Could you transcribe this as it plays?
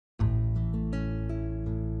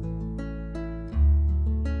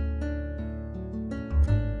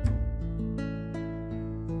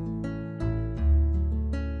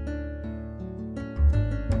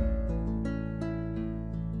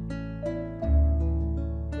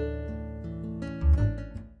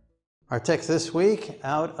Our text this week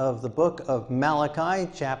out of the book of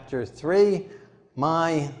Malachi, chapter 3,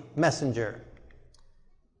 My Messenger.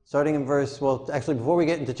 Starting in before we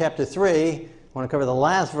get into chapter 3, I want to cover the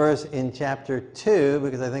last verse in chapter 2,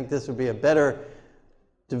 because I think this would be a better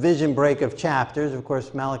division break of chapters. Of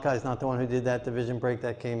course, Malachi is not the one who did that division break.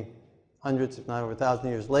 That came hundreds, if not over 1,000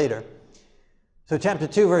 years later. So chapter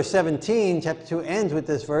 2, verse 17, chapter 2 ends with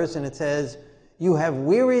this verse, and it says, "You have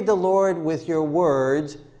wearied the Lord with your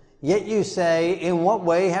words, yet you say, in what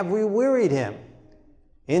way have we wearied him?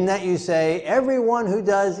 In that you say, everyone who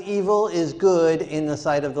does evil is good in the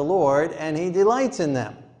sight of the Lord, and he delights in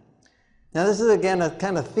them." Now this is again a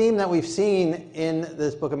kind of theme that we've seen in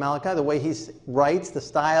this book of Malachi, the way he writes, the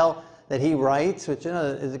style that he writes, which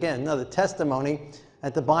is again another testimony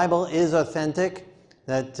that the Bible is authentic,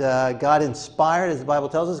 that God inspired, as the Bible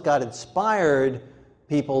tells us, God inspired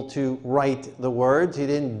people to write the words. He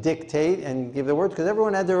didn't dictate and give the words, because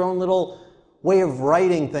everyone had their own little way of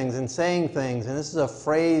writing things and saying things. And this is a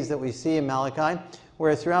phrase that we see in Malachi,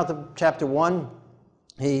 where throughout the chapter 1,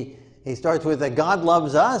 he starts with that God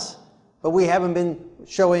loves us, but we haven't been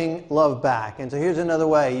showing love back. And so here's another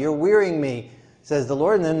way. "You're wearying me," says the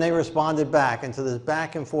Lord, and then they responded back. And so this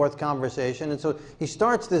back and forth conversation. And so he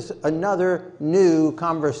starts this another new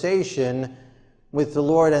conversation with the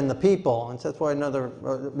Lord and the people. And so that's why one of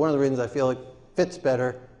the reasons I feel it fits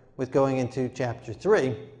better with going into chapter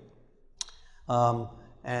 3.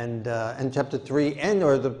 And chapter 3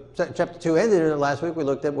 chapter 2 ended last week. We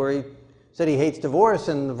looked at where he said he hates divorce,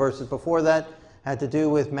 and the verses before that had to do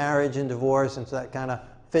with marriage and divorce, and so that kind of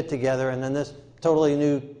fit together. And then this totally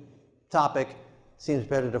new topic seems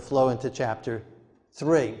better to flow into chapter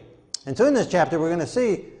 3. And so in this chapter we're going to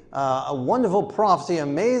see a wonderful prophecy,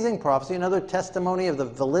 amazing prophecy, another testimony of the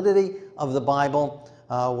validity of the Bible,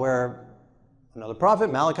 where another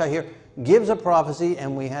prophet, Malachi here, gives a prophecy,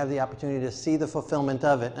 and we have the opportunity to see the fulfillment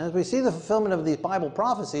of it. And as we see the fulfillment of these Bible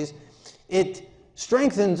prophecies, it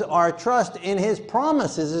strengthens our trust in his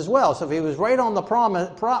promises as well. So if he was right on the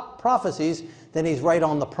prophecies, then he's right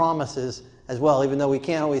on the promises as well, even though we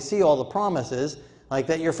can't always see all the promises, like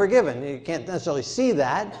that you're forgiven. You can't necessarily see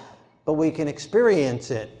that, but we can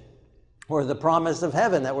experience it. Or the promise of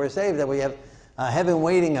heaven, that we're saved, that we have heaven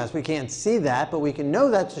waiting us. We can't see that, but we can know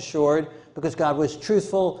that's assured because God was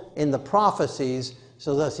truthful in the prophecies,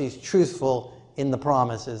 so thus he's truthful in the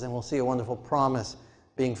promises. And we'll see a wonderful promise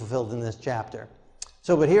being fulfilled in this chapter.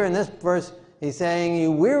 So, but here in this verse, he's saying,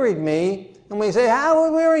 "You wearied me." And we say, "How are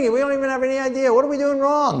we wearying you? We don't even have any idea. What are we doing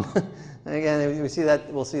wrong?" And again,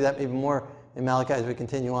 we'll see that even more in Malachi as we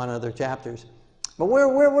continue on in other chapters. But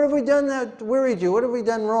what have we done that wearied you? What have we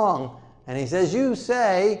done wrong? And he says, "You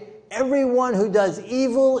say, everyone who does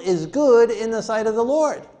evil is good in the sight of the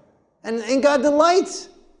Lord, and God delights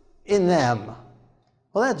in them."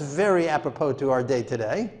 Well, that's very apropos to our day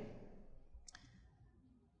today.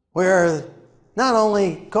 We're not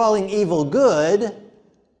only calling evil good,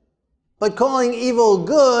 but calling evil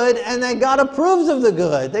good, and that God approves of the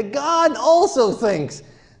good, that God also thinks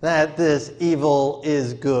that this evil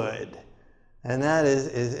is good. And that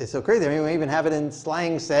is so crazy. I mean, we even have it in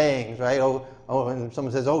slang sayings, right? Oh, and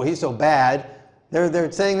someone says, "Oh, he's so bad."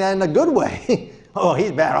 They're saying that in a good way. "Oh,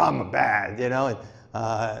 he's bad. Oh, I'm bad." You know.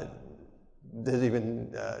 There's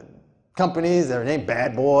even companies that are named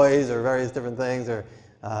Bad Boys or various different things, or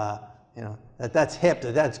that's hip,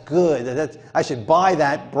 that's good. I should buy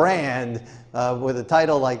that brand with a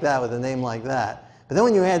title like that, with a name like that. But then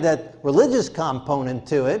when you add that religious component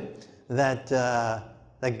to it,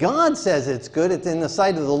 that God says it's good, it's in the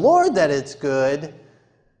sight of the Lord that it's good,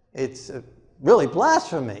 it's really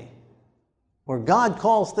blasphemy, where God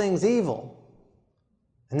calls things evil.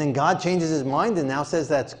 And then God changes his mind and now says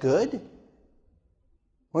that's good?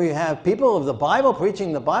 Where you have people of the Bible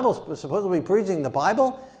preaching the Bible, supposedly preaching the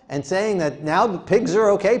Bible, and saying that now the pigs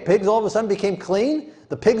are okay, pigs all of a sudden became clean,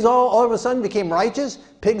 the pigs all of a sudden became righteous,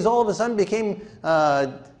 pigs all of a sudden became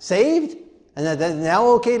saved, and that they're now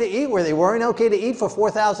okay to eat, where they weren't okay to eat for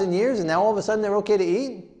 4,000 years, and now all of a sudden they're okay to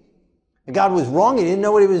eat. And God was wrong. He didn't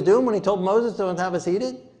know what he was doing when he told Moses to have us eat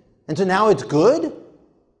it. And so now it's good?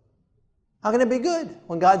 How can it be good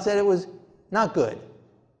when God said it was not good?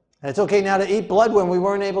 And it's okay now to eat blood when we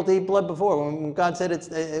weren't able to eat blood before, when God said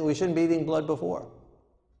we shouldn't be eating blood before.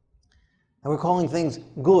 And we're calling things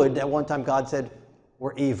good that one time God said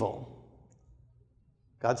were evil.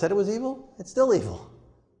 God said it was evil? It's still evil.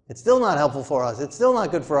 It's still not helpful for us. It's still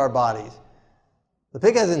not good for our bodies. The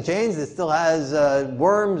pig hasn't changed. It still has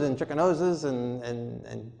worms and trichinosis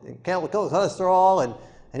and cholesterol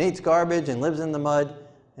and eats garbage and lives in the mud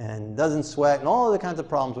and doesn't sweat and all other kinds of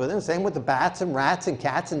problems with it. Same with the bats and rats and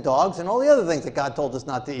cats and dogs and all the other things that God told us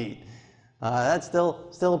not to eat. That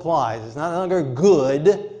still applies. It's not longer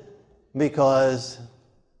good because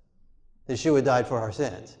Yeshua died for our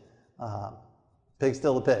sins. Pig's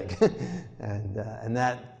still a pig, and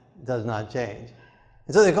that does not change.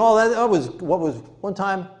 And so they call that what was one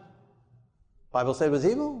time the Bible said was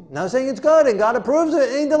evil. Now saying it's good, and God approves it,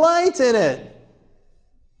 and He delights in it.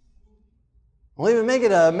 We'll even make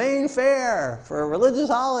it a main fare for a religious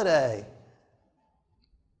holiday.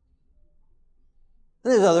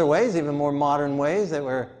 And there's other ways, even more modern ways, that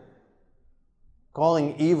we're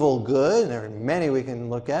calling evil good. There are many we can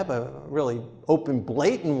look at, but a really open,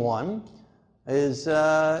 blatant one is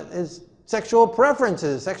sexual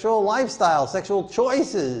preferences, sexual lifestyle, sexual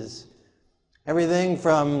choices. Everything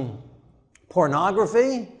from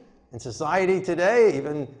pornography in society today,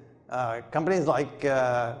 even companies like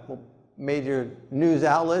major news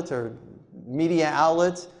outlets or media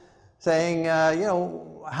outlets saying,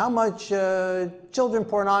 how much children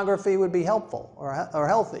pornography would be helpful or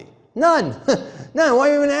healthy. None. None.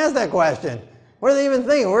 Why even ask that question? What are they even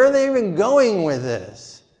thinking? Where are they even going with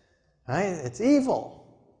this? Right? It's evil.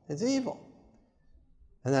 It's evil.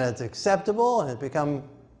 And then it's acceptable, and it's become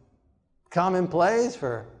commonplace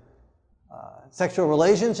for sexual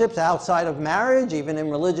relationships outside of marriage, even in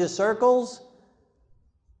religious circles,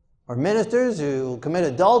 or ministers who commit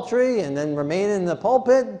adultery and then remain in the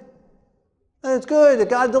pulpit. And it's good that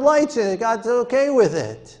God delights in it. God's okay with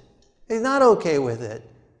it. He's not okay with it.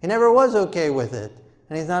 He never was okay with it.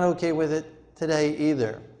 And He's not okay with it today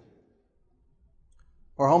either.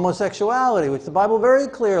 Or homosexuality, which the Bible very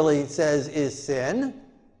clearly says is sin.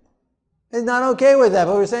 He's not okay with that.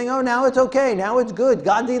 But we're saying, now it's okay. Now it's good.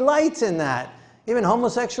 God delights in that. Even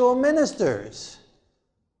homosexual ministers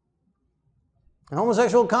and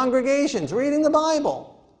homosexual congregations reading the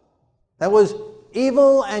Bible. That was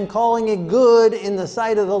evil and calling it good in the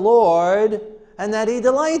sight of the Lord, and that He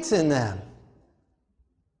delights in them.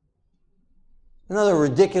 Another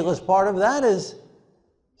ridiculous part of that is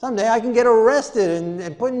someday I can get arrested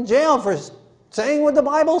and put in jail for saying what the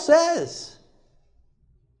Bible says.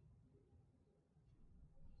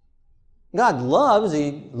 God loves,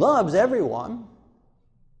 He loves everyone.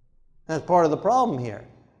 That's part of the problem here,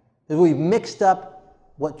 is we've mixed up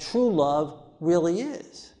what true love really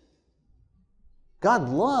is. God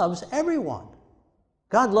loves everyone.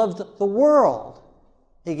 God loves the world.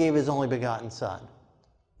 He gave His only begotten Son.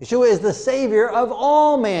 Yeshua is the Savior of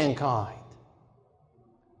all mankind.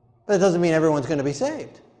 But it doesn't mean everyone's going to be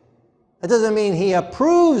saved. It doesn't mean He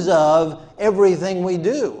approves of everything we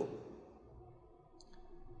do.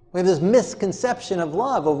 We have this misconception of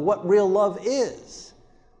love, of what real love is.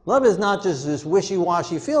 Love is not just this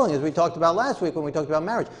wishy-washy feeling, as we talked about last week when we talked about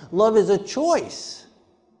marriage. Love is a choice.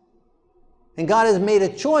 And God has made a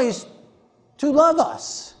choice to love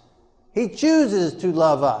us. He chooses to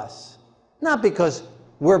love us. Not because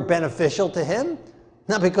we're beneficial to Him.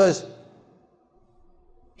 Not because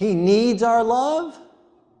He needs our love.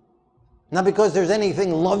 Not because there's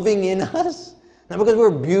anything loving in us. Not because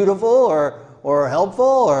we're beautiful or helpful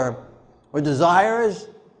or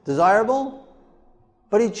desirable.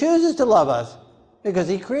 But He chooses to love us because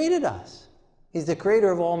He created us. He's the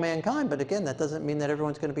creator of all mankind, but again, that doesn't mean that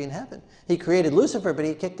everyone's going to be in heaven. He created Lucifer, but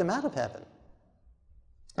He kicked him out of heaven.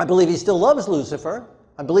 I believe He still loves Lucifer.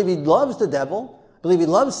 I believe He loves the devil. I believe He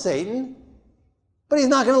loves Satan. But He's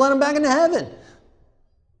not going to let him back into heaven.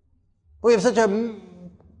 We have such a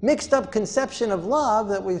mixed up conception of love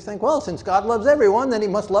that we think, well, since God loves everyone, then He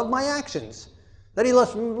must love my actions. That He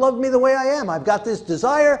must love me the way I am. I've got this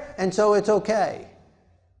desire, and so it's okay.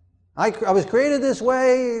 I was created this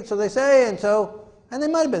way, so they say, and they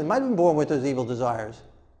might have been born with those evil desires.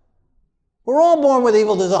 We're all born with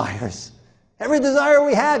evil desires. Every desire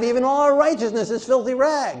we have, even all our righteousness, is filthy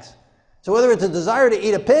rags. So whether it's a desire to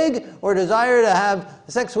eat a pig or a desire to have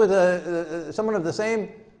sex with someone of the same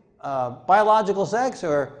biological sex,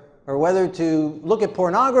 or whether to look at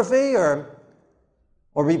pornography or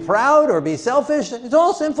be proud or be selfish, it's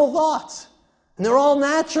all sinful thoughts. And they're all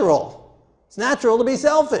natural. It's natural to be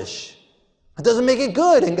selfish. It doesn't make it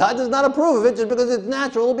good, and God does not approve of it just because it's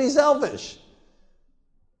natural to be selfish.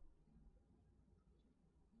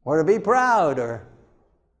 Or to be proud, or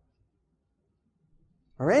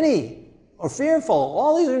fearful.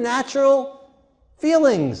 All these are natural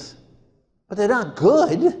feelings, but they're not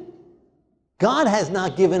good. God has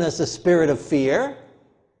not given us a spirit of fear,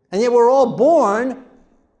 and yet we're all born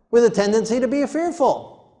with a tendency to be fearful.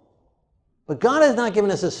 But God has not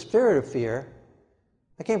given us a spirit of fear.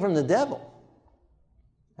 That came from the devil.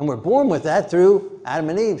 And we're born with that through Adam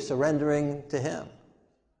and Eve surrendering to Him.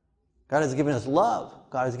 God has given us love.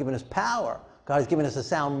 God has given us power. God has given us a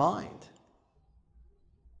sound mind.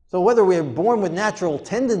 So whether we are born with natural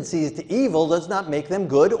tendencies to evil does not make them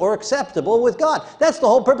good or acceptable with God. That's the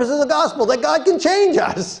whole purpose of the gospel, that God can change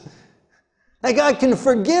us. That God can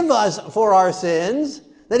forgive us for our sins,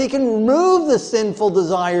 that He can remove the sinful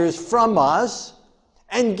desires from us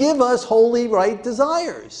and give us holy, right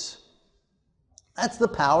desires. That's the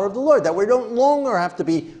power of the Lord, that we don't longer have to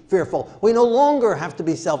be fearful. We no longer have to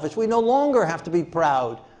be selfish. We no longer have to be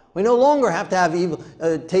proud. We no longer have to have evil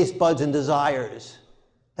taste buds and desires.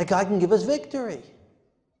 That God can give us victory.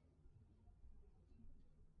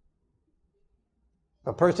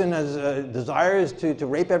 A person has desires to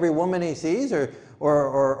rape every woman he sees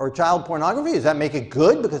or child pornography. Does that make it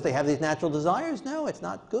good because they have these natural desires? No, it's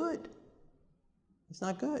not good. It's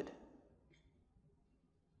not good.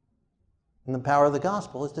 And the power of the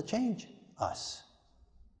gospel is to change us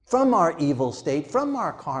from our evil state, from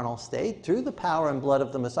our carnal state, through the power and blood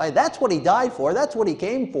of the Messiah. That's what He died for. That's what He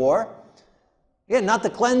came for. Again, not to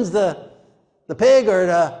cleanse the pig or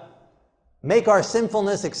to make our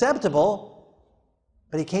sinfulness acceptable,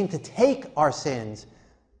 but He came to take our sins.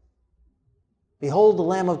 Behold the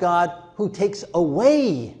Lamb of God who takes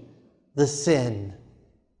away the sin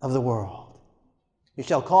of the world. You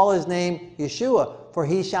shall call His name Yeshua, for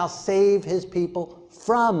He shall save His people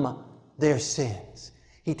from their sins.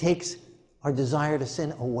 He takes our desire to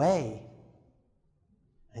sin away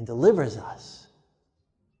and delivers us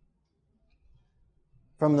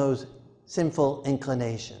from those sinful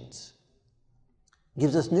inclinations.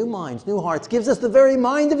 Gives us new minds, new hearts, gives us the very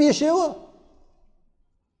mind of Yeshua.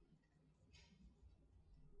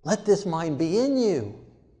 Let this mind be in you.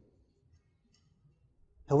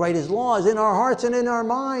 He'll write His laws in our hearts and in our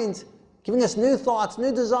minds, giving us new thoughts,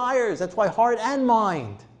 new desires. That's why heart and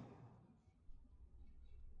mind.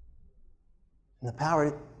 And the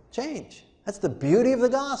power to change. That's the beauty of the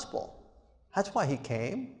gospel. That's why He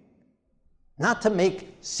came. Not to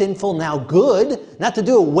make sinful now good, not to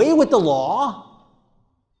do away with the law.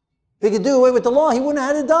 If He could do away with the law, He wouldn't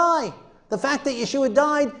have had to die. The fact that Yeshua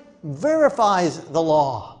died verifies the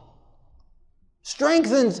law,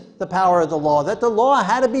 strengthens the power of the law, that the law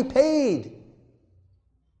had to be paid.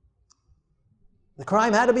 The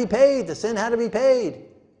crime had to be paid, the sin had to be paid,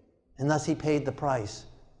 and thus He paid the price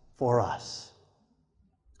for us.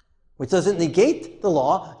 Which doesn't negate the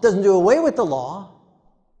law, doesn't do away with the law,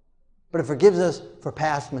 but it forgives us for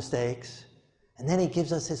past mistakes. And then He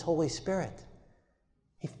gives us His Holy Spirit.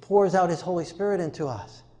 He pours out His Holy Spirit into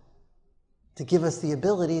us to give us the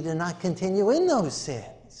ability to not continue in those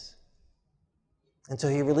sins. And so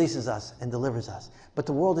He releases us and delivers us. But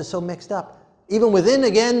the world is so mixed up. Even within,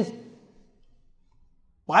 again,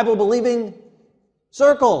 Bible-believing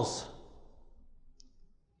circles.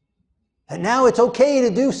 And now it's okay to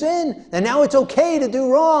do sin. And now it's okay to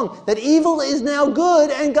do wrong. That evil is now good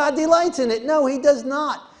and God delights in it. No, He does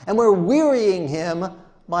not. And we're wearying Him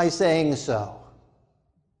by saying so.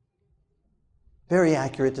 Very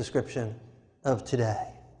accurate description of today.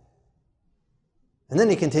 And then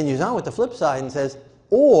He continues on with the flip side and says,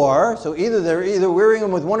 or, so they're either wearying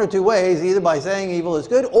Him with one or two ways, either by saying evil is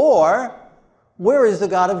good, or where is the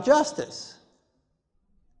God of justice?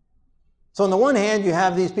 So on the one hand, you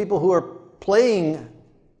have these people who are playing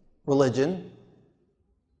religion,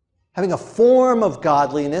 having a form of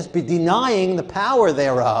godliness, but denying the power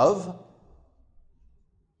thereof,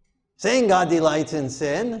 saying God delights in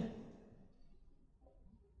sin.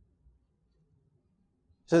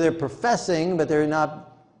 So they're professing, but they're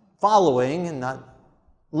not following and not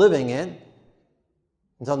living it.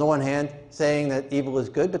 And so on the one hand, saying that evil is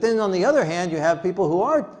good, but then on the other hand, you have people who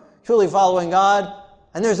are truly following God,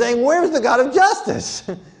 and they're saying, where's the God of justice?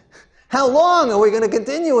 How long are we going to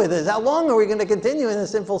continue with this? How long are we going to continue in a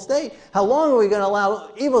sinful state? How long are we going to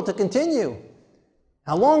allow evil to continue?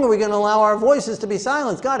 How long are we going to allow our voices to be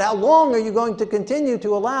silenced? God, how long are you going to continue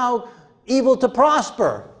to allow evil to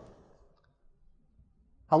prosper?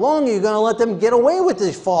 How long are you going to let them get away with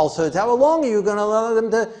these falsehoods? How long are you going to allow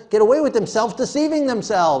them to get away with them self-deceiving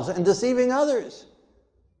themselves and deceiving others?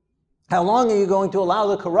 How long are you going to allow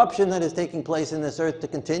the corruption that is taking place in this earth to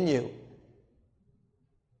continue?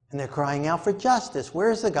 And they're crying out for justice.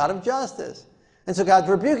 Where's the God of justice? And so God's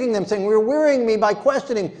rebuking them, saying, you're wearying me by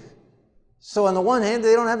questioning. So on the one hand,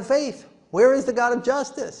 they don't have faith. Where is the God of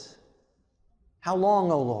justice? How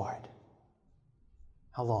long, O Lord?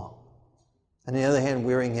 How long? On the other hand,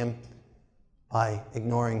 wearying Him by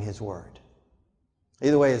ignoring His word.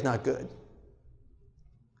 Either way is not good.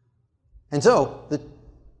 And so,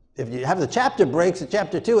 if you have the chapter breaks at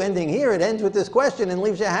chapter 2 ending here, it ends with this question and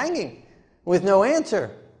leaves you hanging with no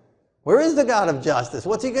answer. Where is the God of justice?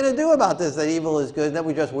 What's He going to do about this, that evil is good, that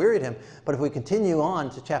we just wearied Him? But if we continue on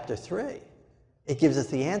to chapter 3, it gives us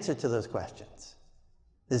the answer to those questions.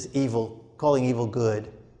 This evil, calling evil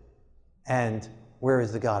good, and where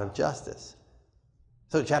is the God of justice?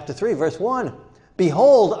 So chapter 3, verse 1,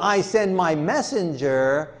 behold, I send my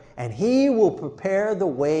messenger, and he will prepare the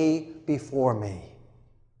way before me.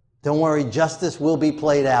 Don't worry, justice will be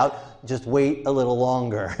played out. Just wait a little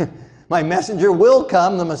longer. My messenger will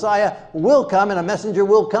come, the Messiah will come, and a messenger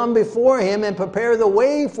will come before him and prepare the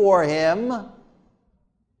way for him.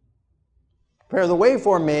 Prepare the way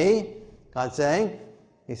for me, God's saying.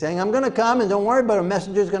 He's saying, I'm going to come, and don't worry, but a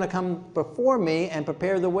messenger is going to come before me and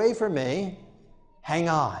prepare the way for me. Hang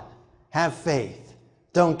on. Have faith.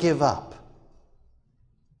 Don't give up.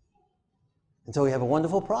 And so we have a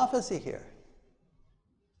wonderful prophecy here,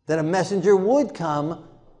 that a messenger would come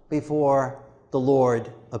before the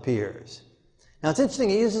Lord appears. Now it's interesting,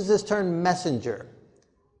 he uses this term messenger,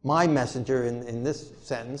 my messenger in this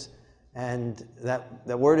sentence, and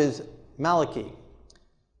that word is Malachi.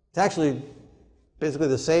 It's actually basically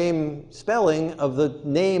the same spelling of the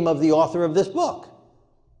name of the author of this book.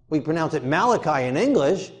 We pronounce it Malachi in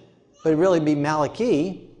English, but it'd really be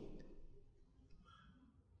Malachi,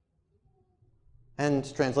 and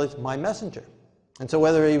it translates my messenger. And so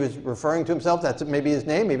whether he was referring to himself, that's maybe his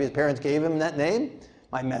name, maybe his parents gave him that name,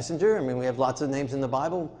 my messenger. I mean, we have lots of names in the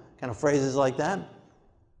Bible, kind of phrases like that.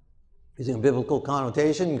 Using a biblical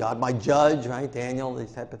connotation, God my judge, right? Daniel,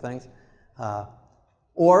 these type of things.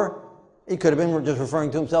 Or he could have been just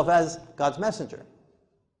referring to himself as God's messenger.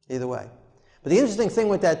 Either way. But the interesting thing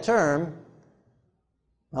with that term,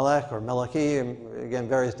 Melech or Malachi, again,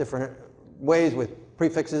 various different ways with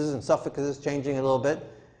prefixes and suffixes changing a little bit,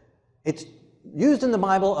 it's used in the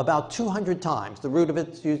Bible about 200 times. The root of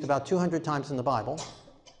it's used about 200 times in the Bible.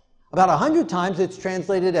 About 100 times it's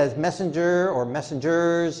translated as messenger or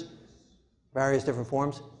messengers, various different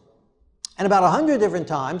forms. And about 100 different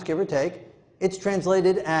times, give or take, it's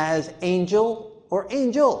translated as angel or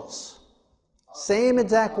angels. Same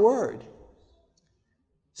exact word.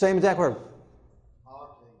 Same exact word.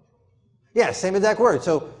 Yeah, same exact word.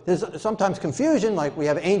 So there's sometimes confusion, like we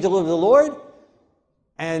have angel of the Lord,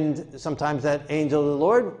 and sometimes that angel of the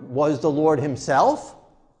Lord was the Lord himself.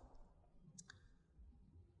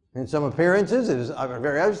 In some appearances, it was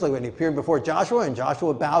very obviously when he appeared before Joshua, and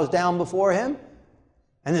Joshua bows down before him.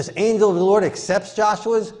 And this angel of the Lord accepts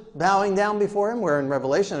Joshua's bowing down before him, where in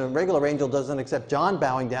Revelation, a regular angel doesn't accept John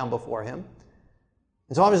bowing down before him.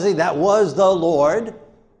 And so obviously that was the Lord,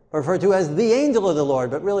 referred to as the angel of the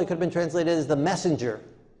Lord, but really could have been translated as the messenger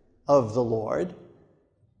of the Lord.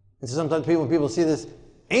 And so sometimes when people see this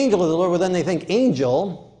angel of the Lord, well, then they think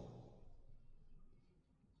angel.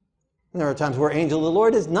 And there are times where angel of the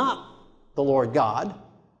Lord is not the Lord God.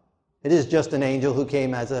 It is just an angel who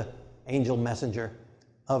came as an angel messenger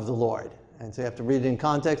of the Lord. And so you have to read it in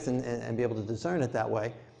context and be able to discern it that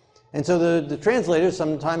way. And so the translators,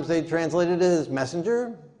 sometimes they translate it as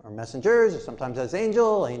messenger or messengers, or sometimes as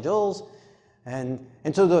angel, angels. And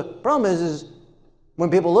so the problem is when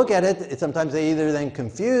people look at it, sometimes they either then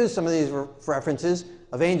confuse some of these references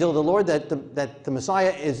of angel of the Lord, that the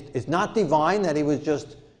Messiah is not divine, that he was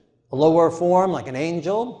just a lower form like an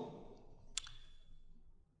angel.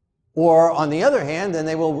 Or on the other hand, then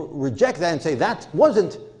they will reject that and say that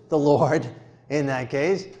wasn't the Lord in that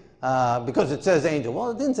case, because it says angel.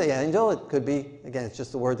 Well, it didn't say angel. It could be, again, it's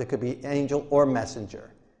just the word that could be angel or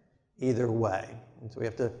messenger, either way. And so we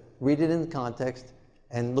have to read it in context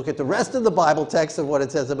and look at the rest of the Bible text of what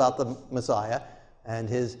it says about the Messiah and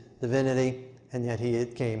his divinity, and yet he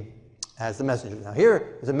came as the messenger. Now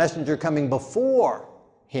here is a messenger coming before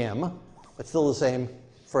him, but still the same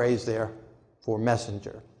phrase there for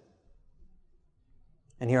messenger.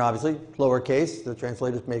 And here, obviously, lowercase, the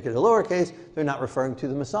translators make it a lowercase. They're not referring to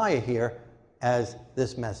the Messiah here as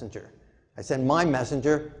this messenger. I send my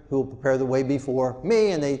messenger who will prepare the way before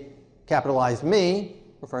me, and they capitalize me,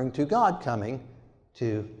 referring to God coming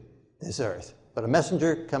to this earth. But a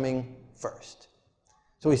messenger coming first.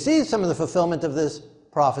 So we see some of the fulfillment of this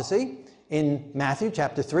prophecy in Matthew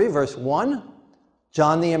chapter 3, verse 1.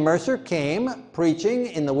 John the Immerser came preaching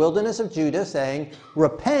in the wilderness of Judah, saying,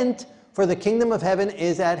 "Repent, for the kingdom of heaven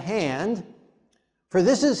is at hand. For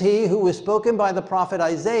this is he who was spoken by the prophet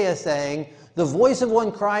Isaiah, saying, the voice of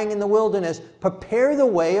one crying in the wilderness, prepare the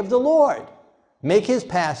way of the Lord. Make his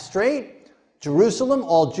path straight. Jerusalem,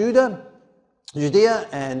 all Judea,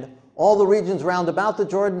 and all the regions round about the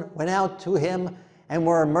Jordan went out to him and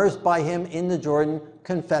were immersed by him in the Jordan,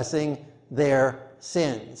 confessing their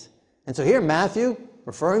sins." And so here Matthew,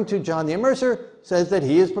 referring to John the Immerser, says that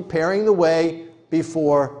he is preparing the way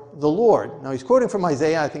before the Lord. Now he's quoting from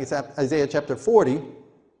Isaiah, I think it's Isaiah chapter 40,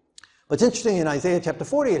 What's interesting, in Isaiah chapter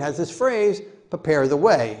 40, it has this phrase, prepare the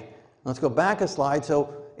way. Let's go back a slide.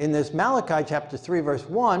 So in this Malachi chapter 3, verse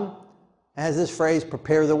 1, it has this phrase,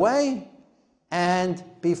 prepare the way and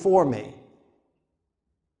before me.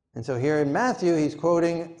 And so here in Matthew, he's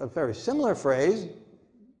quoting a very similar phrase,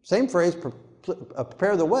 same phrase,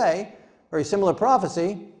 prepare the way, very similar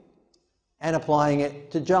prophecy, and applying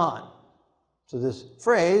it to John. So this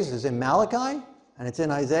phrase is in Malachi, and it's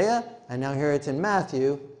in Isaiah, and now here it's in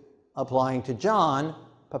Matthew, applying to John,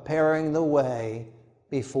 preparing the way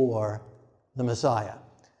before the Messiah.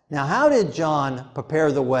 Now, how did John prepare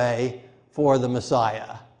the way for the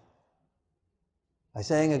Messiah? By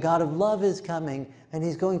saying a God of love is coming, and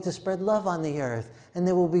he's going to spread love on the earth, and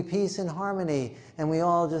there will be peace and harmony, and we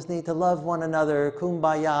all just need to love one another,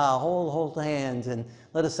 kumbaya, hold hands, and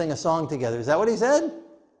let us sing a song together. Is that what he said?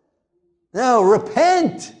 No,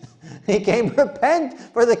 repent! He came, repent,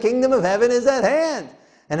 for the kingdom of heaven is at hand.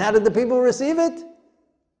 And how did the people receive it?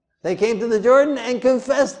 They came to the Jordan and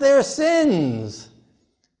confessed their sins.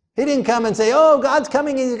 He didn't come and say, oh, God's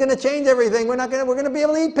coming and he's going to change everything. We're going to be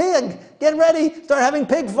able to eat pig. Get ready. Start having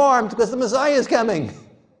pig farms because the Messiah is coming.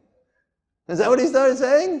 Is that what he started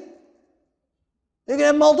saying? You can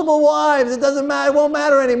have multiple wives. It doesn't matter. It won't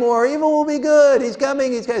matter anymore. Evil will be good. He's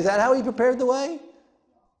coming. Is that how he prepared the way?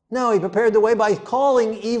 No, he prepared the way by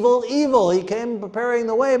calling evil evil. He came preparing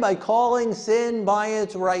the way by calling sin by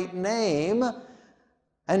its right name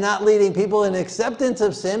and not leading people in acceptance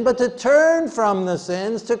of sin, but to turn from the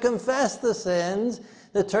sins, to confess the sins,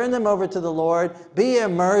 to turn them over to the Lord, be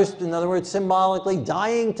immersed, in other words, symbolically,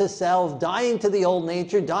 dying to self, dying to the old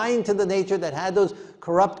nature, dying to the nature that had those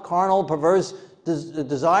corrupt, carnal, perverse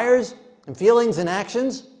desires and feelings and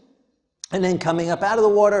actions, and then coming up out of the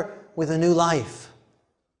water with a new life.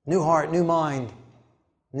 New heart, new mind,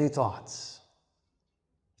 new thoughts,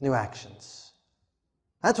 new actions.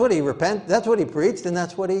 That's what he preached, and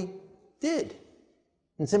that's what he did.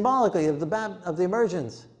 And symbolically of the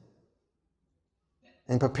immersions.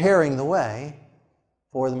 And preparing the way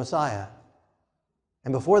for the Messiah.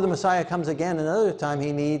 And before the Messiah comes again another time,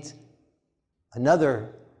 he needs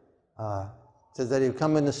another, says that he would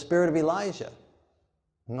come in the spirit of Elijah.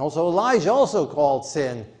 And also Elijah also called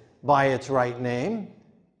sin by its right name,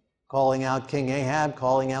 calling out King Ahab,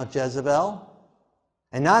 calling out Jezebel.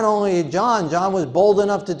 And not only John was bold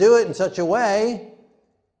enough to do it in such a way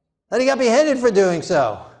that he got beheaded for doing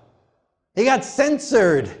so. He got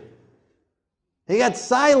censored. He got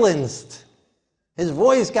silenced. His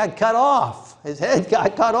voice got cut off. His head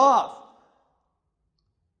got cut off.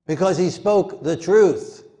 Because he spoke the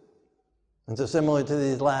truth. And so similar to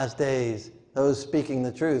these last days, those speaking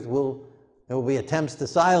the truth there will be attempts to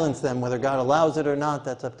silence them. Whether God allows it or not,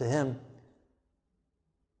 that's up to him.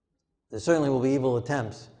 There certainly will be evil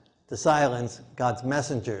attempts to silence God's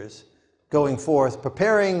messengers going forth,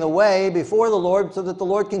 preparing the way before the Lord so that the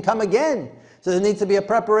Lord can come again. So there needs to be a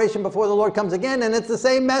preparation before the Lord comes again, and it's the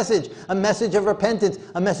same message, a message of repentance,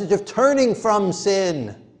 a message of turning from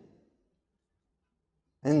sin.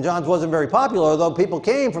 And John's wasn't very popular, although people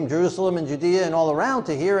came from Jerusalem and Judea and all around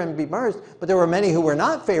to hear and be immersed, but there were many who were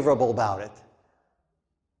not favorable about it.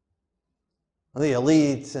 The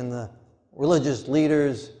elites and the religious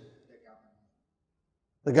leaders,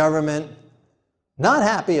 the government, not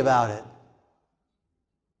happy about it,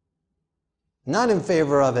 not in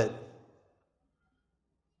favor of it.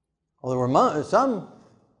 Well, there were some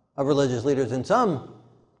of religious leaders and some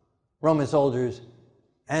Roman soldiers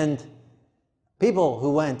and people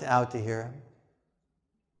who went out to hear him.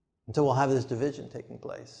 And so we'll have this division taking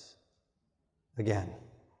place again.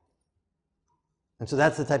 And so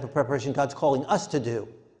that's the type of preparation God's calling us to do.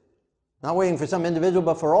 Not waiting for some individual,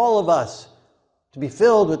 but for all of us to be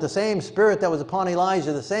filled with the same spirit that was upon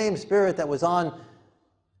Elijah, the same spirit that was on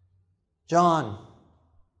John,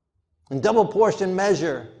 in double portion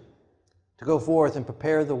measure, to go forth and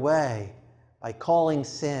prepare the way by calling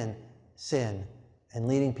sin, and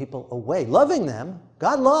leading people away, loving them.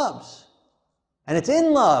 God loves. And it's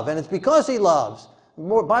in love, and it's because he loves. The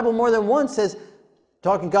Bible more than once says,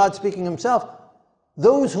 God speaking himself,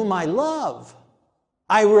 those whom I love,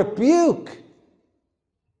 I rebuke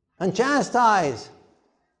and chastise.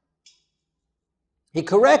 He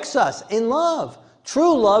corrects us in love.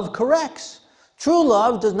 True love corrects. True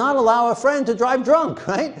love does not allow a friend to drive drunk,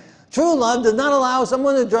 right? True love does not allow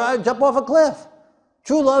someone to jump off a cliff.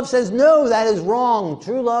 True love says, no, that is wrong.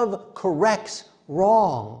 True love corrects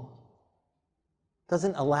wrong.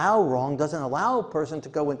 Doesn't allow wrong, doesn't allow a person to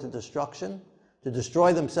go into destruction, to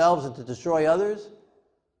destroy themselves and to destroy others.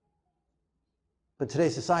 But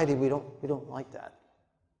today's society, we don't like that.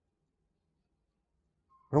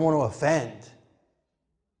 We don't want to offend.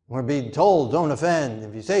 We're being told, don't offend.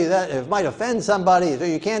 If you say that, it might offend somebody, so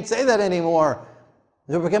you can't say that anymore.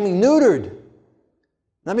 They're becoming neutered,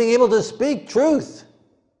 not being able to speak truth.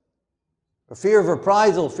 For fear of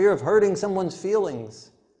reprisal, fear of hurting someone's feelings.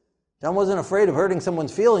 John wasn't afraid of hurting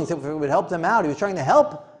someone's feelings if it would help them out. He was trying to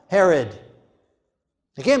help Herod.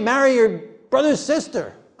 You can't marry your brother's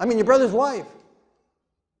your brother's wife.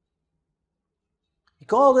 He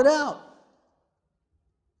called it out.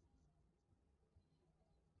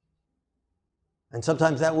 And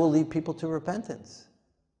sometimes that will lead people to repentance.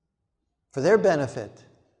 For their benefit.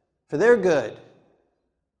 For their good.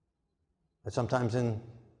 But sometimes in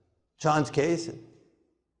John's case, it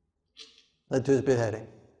led to his beheading.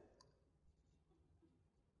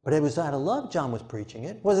 But it was out of love John was preaching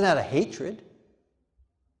it. It wasn't out of hatred.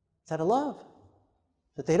 It's out of love.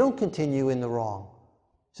 That they don't continue in the wrong.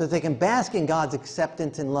 So that they can bask in God's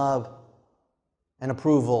acceptance and love and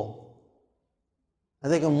approval.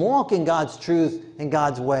 And they can walk in God's truth and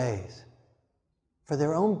God's ways for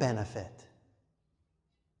their own benefit.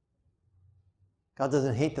 God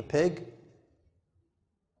doesn't hate the pig.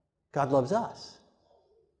 God loves us.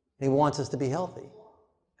 He wants us to be healthy.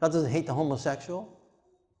 God doesn't hate the homosexual.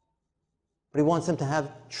 But he wants them to have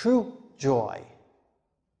true joy.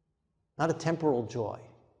 Not a temporal joy.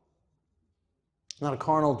 Not a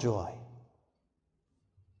carnal joy.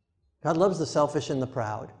 God loves the selfish and the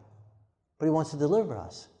proud. But he wants to deliver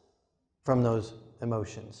us from those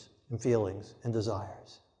emotions and feelings and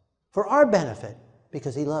desires. For our benefit,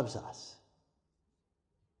 because he loves us.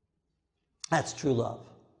 That's true love.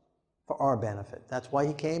 For our benefit. That's why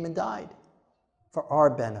he came and died. For our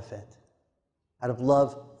benefit. Out of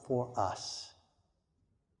love for us.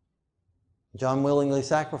 John willingly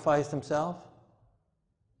sacrificed himself.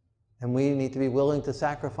 And we need to be willing to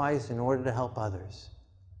sacrifice in order to help others.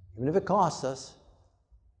 Even if it costs us,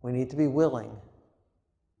 we need to be willing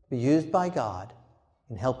to be used by God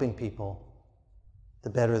in helping people to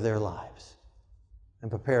better their lives and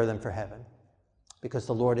prepare them for heaven. Because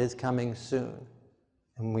the Lord is coming soon,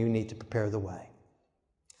 and we need to prepare the way.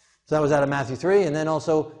 So that was out of Matthew 3, and then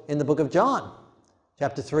also in the book of John,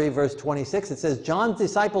 chapter 3, verse 26, it says, John's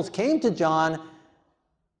disciples came to John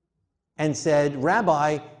and said,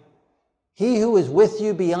 Rabbi, he who is with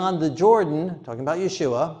you beyond the Jordan, talking about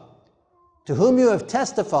Yeshua, to whom you have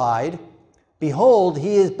testified, behold,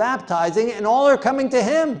 he is baptizing, and all are coming to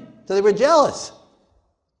him. So they were jealous.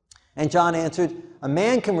 And John answered, a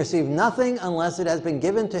man can receive nothing unless it has been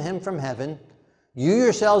given to him from heaven. You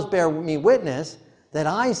yourselves bear me witness that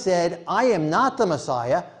I said, I am not the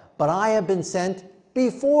Messiah, but I have been sent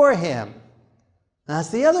before him. And that's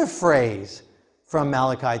the other phrase from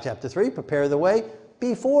Malachi chapter 3, prepare the way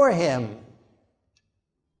before him.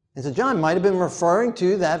 And so John might have been referring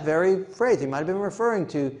to that very phrase. He might have been referring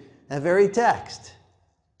to that very text.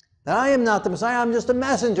 That I am not the Messiah, I'm just a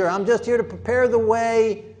messenger. I'm just here to prepare the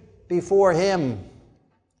way before him.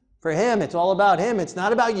 For him, it's all about him. It's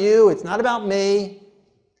not about you. It's not about me.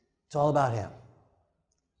 It's all about him.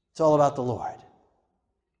 It's all about the Lord.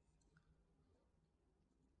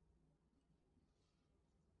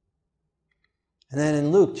 And then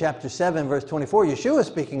in Luke chapter 7, verse 24, Yeshua,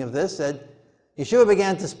 speaking of this, said, Yeshua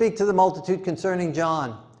began to speak to the multitude concerning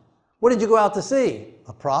John. What did you go out to see?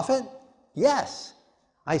 A prophet? Yes.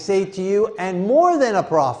 I say to you, and more than a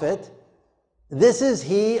prophet, this is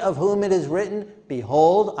he of whom it is written,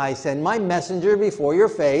 behold, I send my messenger before your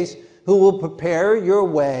face, who will prepare your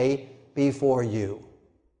way before you.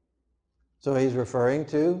 So he's referring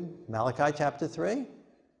to Malachi chapter 3.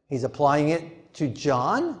 He's applying it to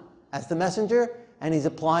John as the messenger, and he's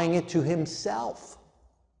applying it to himself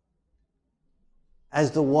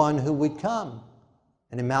as the one who would come.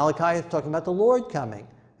 And in Malachi, it's talking about the Lord coming.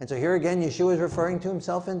 And so here again, Yeshua is referring to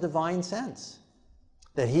himself in divine sense.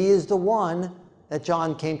 That he is the one that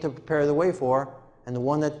John came to prepare the way for, and the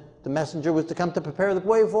one that the messenger was to come to prepare the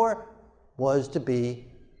way for was to be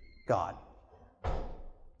God.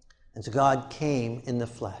 And so God came in the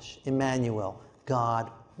flesh. Emmanuel,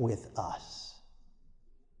 God with us.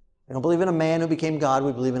 We don't believe in a man who became God.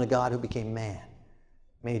 We believe in a God who became man.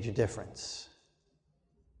 Major difference.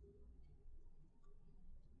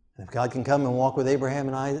 And if God can come and walk with Abraham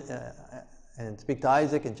and speak to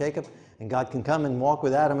Isaac and Jacob, and God can come and walk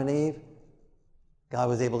with Adam and Eve, God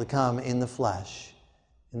was able to come in the flesh,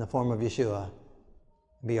 in the form of Yeshua,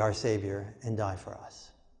 be our Savior and die for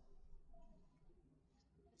us.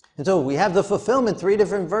 And so we have the fulfillment, 3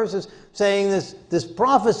 different verses saying this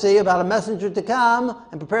prophecy about a messenger to come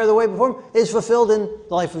and prepare the way before him is fulfilled in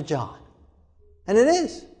the life of John. And it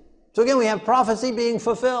is. So again, we have prophecy being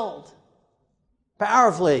fulfilled.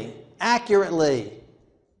 Powerfully, accurately,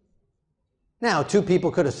 Now, two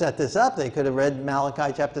people could have set this up. They could have read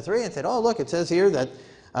Malachi chapter 3 and said, oh, look, it says here that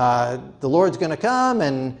the Lord's going to come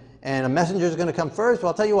and a messenger is going to come first. Well,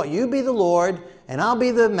 I'll tell you what, you be the Lord, and I'll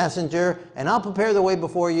be the messenger, and I'll prepare the way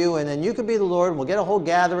before you, and then you can be the Lord, and we'll get a whole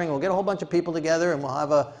gathering, we'll get a whole bunch of people together, and we'll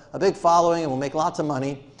have a big following, and we'll make lots of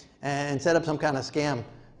money, and set up some kind of scam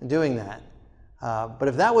doing that. But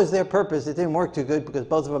if that was their purpose, it didn't work too good because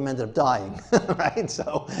both of them ended up dying, right?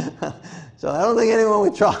 So I don't think anyone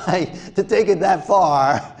would try to take it that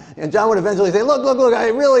far. And John would eventually say, look, I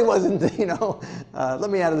really wasn't,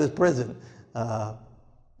 let me out of this prison.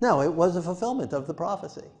 No, it was a fulfillment of the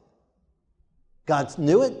prophecy. God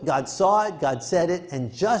knew it, God saw it, God said it,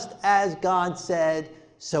 and just as God said,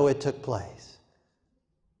 so it took place.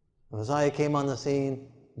 Messiah came on the scene,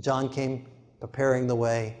 John came preparing the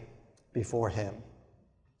way before him.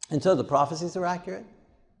 And so the prophecies are accurate,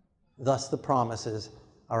 thus the promises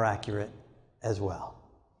are accurate as well.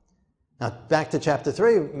 Now back to chapter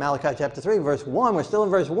 3, Malachi chapter 3, verse 1. We're still in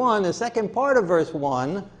verse 1. The second part of verse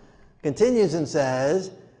 1 continues and says,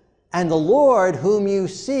 and the Lord whom you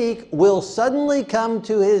seek will suddenly come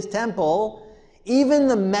to his temple, even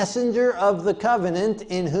the messenger of the covenant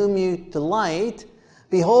in whom you delight.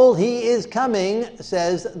 Behold, he is coming,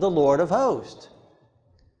 says the Lord of hosts.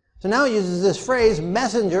 So now it uses this phrase,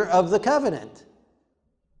 messenger of the covenant.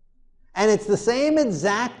 And it's the same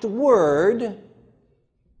exact word,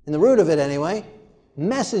 in the root of it anyway,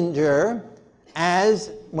 messenger,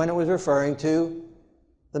 as when it was referring to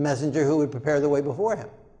the messenger who would prepare the way before him.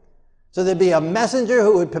 So there'd be a messenger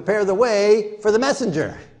who would prepare the way for the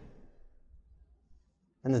messenger.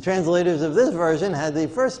 And the translators of this version had the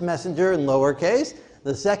first messenger in lowercase,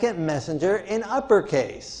 the second messenger in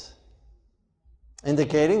uppercase,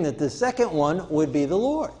 indicating that the second one would be the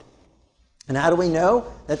Lord. And how do we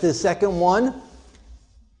know that the second one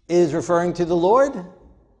is referring to the Lord?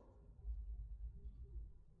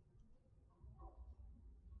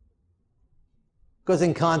 Because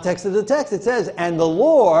in context of the text it says, and the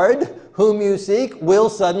Lord whom you seek will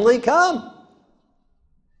suddenly come,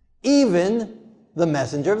 even the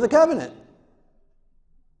messenger of the covenant.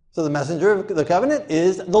 So the messenger of the covenant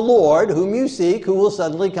is the Lord whom you seek, who will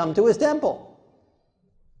suddenly come to his temple.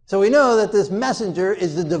 So we know that this messenger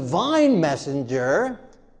is the divine messenger,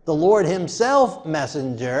 the Lord himself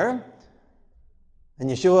messenger. And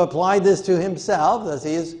Yeshua applied this to himself, as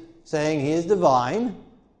he is saying he is divine.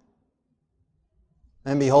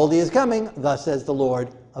 And behold, he is coming, thus says the Lord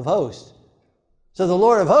of hosts. So the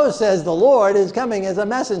Lord of hosts says the Lord is coming as a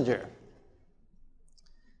messenger.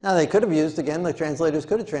 Now they could have used, again, the translators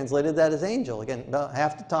could have translated that as angel. Again, about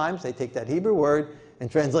half the times they take that Hebrew word and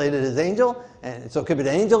translate it as angel. And so it could be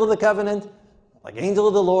the angel of the covenant, like angel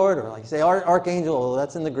of the Lord, or like say archangel, well,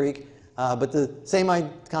 that's in the Greek. But the same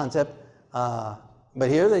concept. But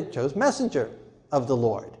here they chose messenger of the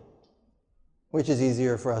Lord, which is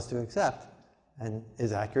easier for us to accept and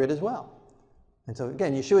is accurate as well. And so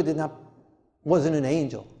again, Yeshua wasn't an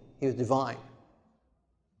angel. He was divine.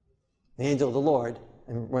 The angel of the Lord,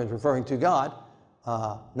 and when referring to God,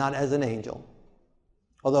 not as an angel.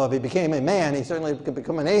 Although if he became a man, he certainly could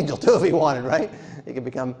become an angel too if he wanted, right? He could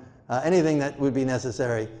become anything that would be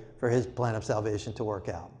necessary for his plan of salvation to work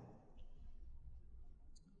out.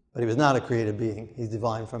 But he was not a created being. He's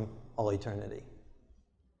divine from all eternity.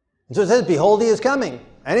 And so it says, behold, he is coming.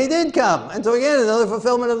 And he did come. And so again, another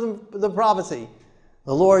fulfillment of the prophecy.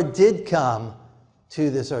 The Lord did come to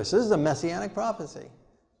this earth. So this is a messianic prophecy.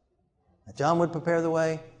 That John would prepare the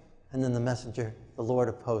way, and then the messenger, the Lord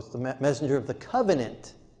of hosts, the messenger of the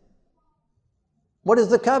covenant. What is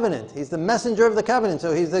the covenant? He's the messenger of the covenant.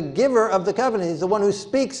 So he's the giver of the covenant. He's the one who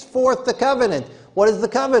speaks forth the covenant. What is the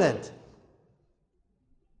covenant?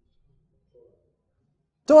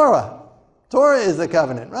 Torah. Torah is the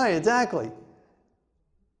covenant, right? Exactly.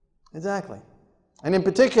 And in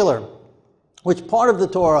particular, which part of the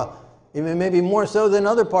Torah, even maybe more so than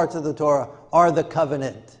other parts of the Torah, are the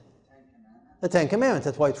covenant? The Ten Commandments.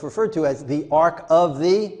 That's why it's referred to as the Ark of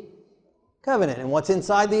the Covenant. And what's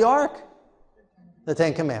inside the Ark? The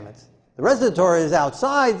Ten Commandments. The rest of the Torah is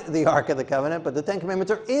outside the Ark of the Covenant, but the Ten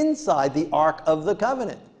Commandments are inside the Ark of the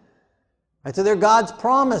Covenant. Right? So they're God's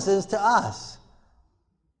promises to us.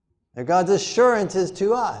 They're God's assurances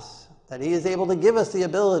to us that he is able to give us the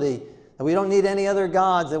ability, that we don't need any other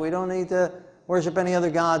gods, that we don't need to worship any other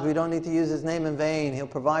gods, we don't need to use his name in vain, he'll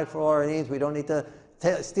provide for all our needs, we don't need to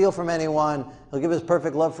steal from anyone, he'll give us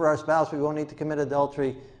perfect love for our spouse, we won't need to commit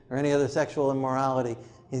adultery or any other sexual immorality.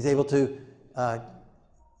 He's able to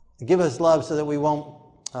give us love so that we won't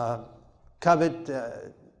covet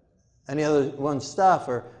any other one's stuff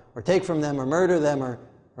or take from them or murder them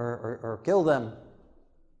or kill them.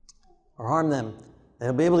 or harm them. That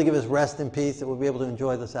he'll be able to give us rest and peace, that we'll be able to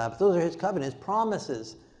enjoy the Sabbath. Those are his covenant, his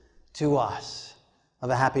promises to us of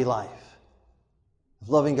a happy life, of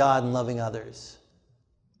loving God and loving others.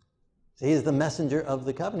 So he is the messenger of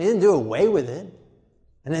the covenant. He didn't do away with it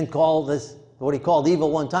and then call this, what he called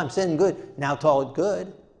evil one time, sin good, now call it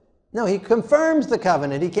good. No, he confirms the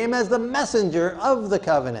covenant. He came as the messenger of the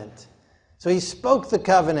covenant. So he spoke the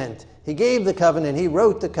covenant. He gave the covenant. He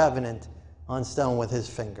wrote the covenant on stone with his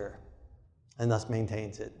finger and thus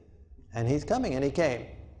maintains it. And he's coming, and he came.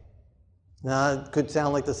 Now, it could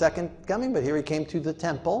sound like the second coming, but here he came to the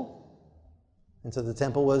temple. And so the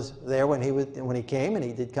temple was there when he came, and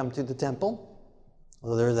he did come to the temple.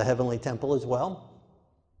 Although there is a heavenly temple as well.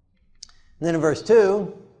 And then in verse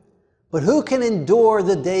 2, but who can endure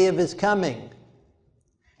the day of his coming?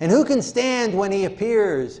 And who can stand when he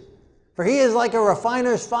appears? For he is like a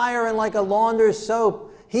refiner's fire and like a launder's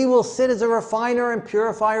soap. He will sit as a refiner and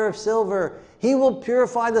purifier of silver. He will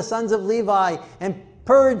purify the sons of Levi and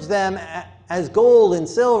purge them as gold and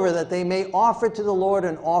silver, that they may offer to the Lord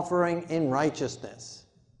an offering in righteousness.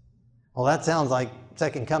 Well, that sounds like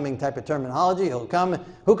second coming type of terminology. He'll come.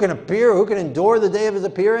 Who can appear? Who can endure the day of his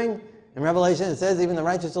appearing? In Revelation it says even the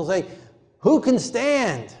righteous will say, who can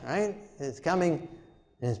stand? Right? It's coming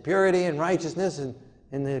in his purity and righteousness and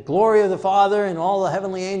in the glory of the Father and all the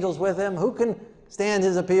heavenly angels with him. Who can stand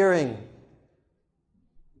his appearing?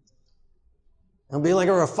 It'll be like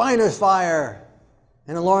a refiner's fire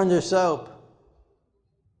and a launder's soap.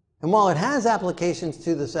 And while it has applications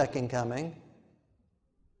to the second coming,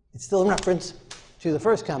 it's still a reference to the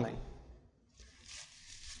first coming.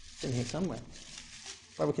 It's in here somewhere.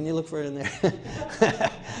 Barbara, can you look for it in there?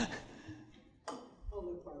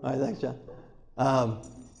 All right, thanks, John.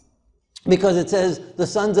 Because it says the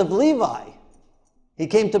sons of Levi. He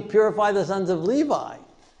came to purify the sons of Levi.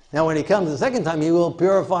 Now when he comes the second time, he will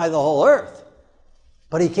purify the whole earth.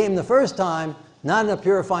 But he came the first time, not in a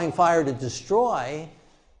purifying fire to destroy,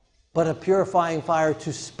 but a purifying fire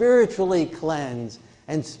to spiritually cleanse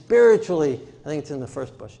and spiritually, I think it's in the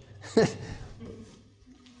first bush.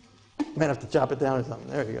 Might have to chop it down or something.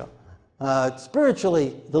 There you go.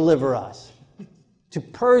 Spiritually deliver us. To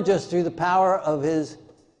purge us through the power of his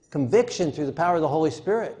conviction, through the power of the Holy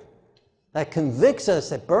Spirit. That convicts us,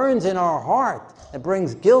 that burns in our heart, that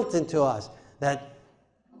brings guilt into us, that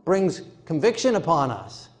brings conviction upon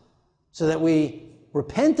us, so that we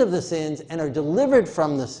repent of the sins and are delivered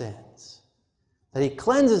from the sins. That he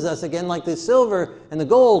cleanses us again like the silver and the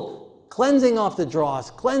gold, cleansing off the dross,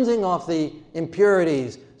 cleansing off the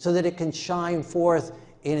impurities, so that it can shine forth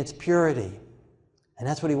in its purity. And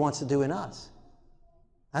that's what he wants to do in us.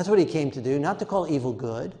 That's what he came to do, not to call evil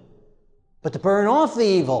good, but to burn off the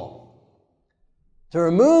evil, to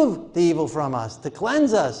remove the evil from us, to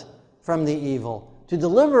cleanse us from the evil, to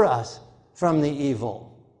deliver us from the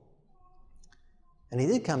evil. And he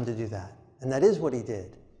did come to do that, and that is what he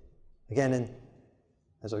did. Again,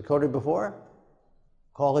 as I quoted before,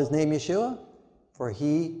 call his name Yeshua, for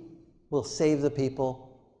he will save the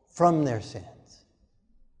people from their sins.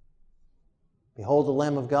 Behold the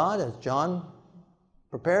Lamb of God, as John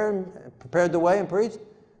prepared the way and preached.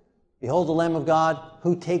 Behold the Lamb of God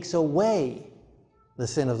who takes away the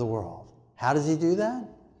sin of the world. How does he do that?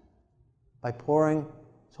 By pouring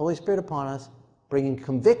his Holy Spirit upon us, bringing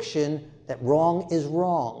conviction that wrong is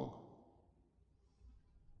wrong.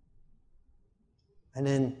 And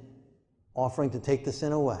then offering to take the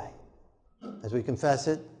sin away. As we confess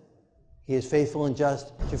it, he is faithful and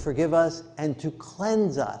just to forgive us and to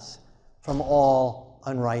cleanse us from all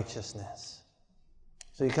unrighteousness.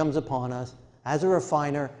 So he comes upon us as a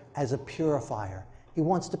refiner, as a purifier. He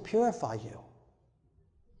wants to purify you.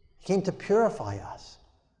 He came to purify us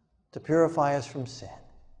from sin,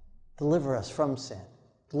 deliver us from sin,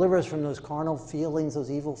 deliver us from those carnal feelings,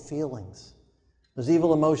 those evil feelings, those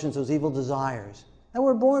evil emotions, those evil desires that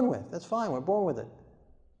we're born with. That's fine, we're born with it.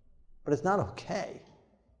 But it's not okay.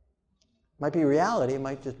 It might be reality, it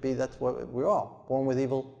might just be that's what we're all, born with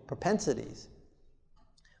evil propensities.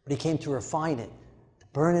 But he came to refine it, to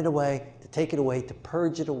burn it away, to take it away, to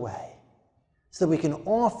purge it away, so that we can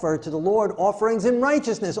offer to the Lord offerings in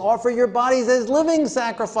righteousness. Offer your bodies as living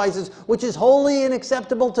sacrifices, which is holy and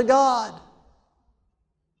acceptable to God.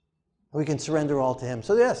 We can surrender all to him.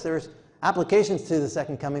 So yes, there's applications to the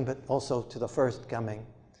second coming, but also to the first coming,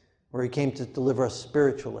 where he came to deliver us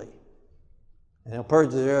spiritually. And he'll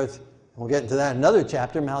purge the earth. We'll get into that in another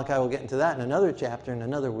chapter. Malachi will get into that in another chapter in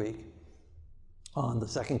another week on the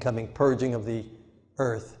second coming, purging of the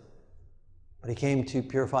earth. But he came to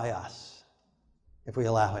purify us, if we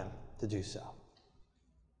allow him to do so.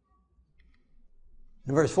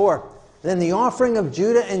 In verse 4, Then the offering of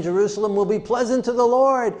Judah and Jerusalem will be pleasant to the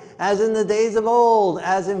Lord, as in the days of old,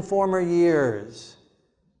 as in former years.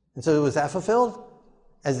 And so was that fulfilled?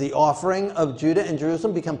 As the offering of Judah and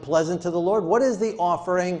Jerusalem become pleasant to the Lord? What is the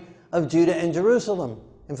offering of Judah and Jerusalem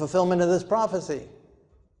in fulfillment of this prophecy?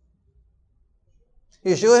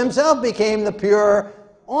 Yeshua himself became the pure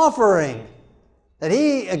offering. That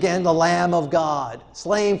he, again, the Lamb of God,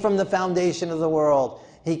 slain from the foundation of the world,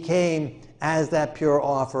 he came as that pure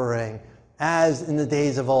offering, as in the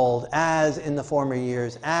days of old, as in the former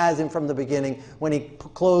years, as in from the beginning, when he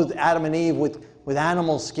clothed Adam and Eve with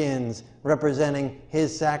animal skins, representing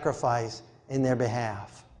his sacrifice in their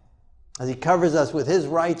behalf. As he covers us with his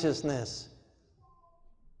righteousness,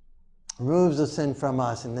 removes the sin from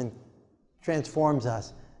us, and then transforms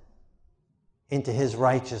us into his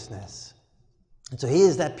righteousness. And so he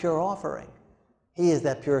is that pure offering. He is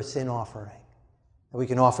that pure sin offering that we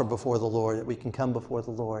can offer before the Lord, that we can come before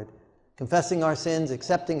the Lord, confessing our sins,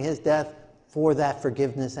 accepting his death for that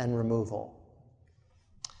forgiveness and removal.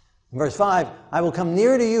 In verse 5, I will come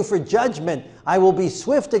near to you for judgment. I will be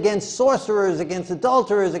swift against sorcerers, against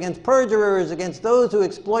adulterers, against perjurers, against those who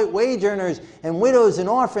exploit wage earners and widows and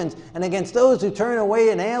orphans, and against those who turn away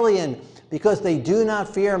an alien, because they do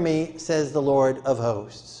not fear me, says the Lord of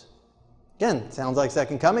hosts. Again, sounds like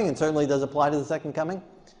second coming, and certainly does apply to the second coming,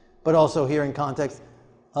 but also here in context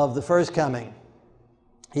of the first coming.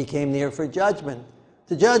 He came near for judgment,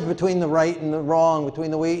 to judge between the right and the wrong, between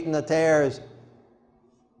the wheat and the tares.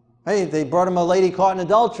 Hey, they brought him a lady caught in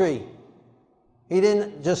adultery. He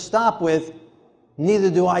didn't just stop with, neither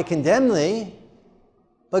do I condemn thee,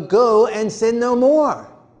 but go and sin no more.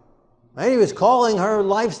 Right? He was calling her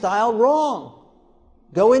lifestyle wrong.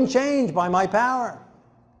 Go and change by my power.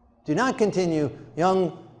 Do not continue.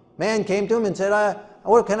 Young man came to him and said,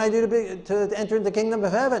 what can I do to enter into the kingdom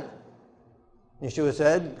of heaven? Yeshua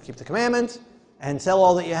said, keep the commandments and sell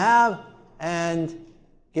all that you have and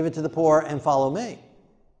give it to the poor and follow me.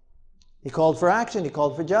 He called for action. He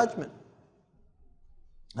called for judgment.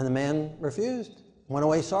 And the man refused, went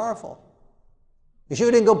away sorrowful.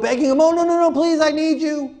 Yeshua didn't go begging him, oh, no, please, I need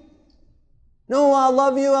you. No, I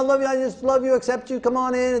love you, I just love you, accept you, come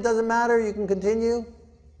on in, it doesn't matter, you can continue.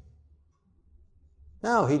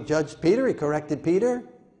 No, he judged Peter, he corrected Peter.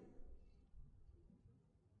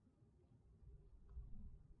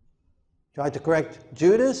 Tried to correct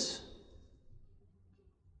Judas.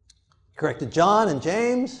 He corrected John and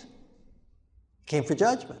James. Came for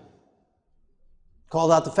judgment.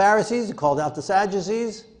 Called out the Pharisees, he called out the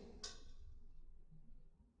Sadducees.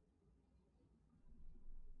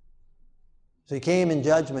 So he came in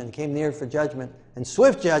judgment, he came near for judgment, and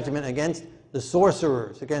swift judgment against the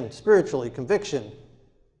sorcerers. Again, spiritually, conviction.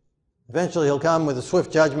 Eventually he'll come with a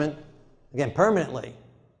swift judgment, again, permanently,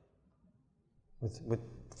 with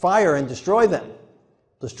fire and destroy them.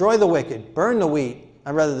 Destroy the wicked, burn the wheat,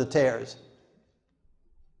 and rather the tares.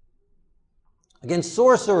 Against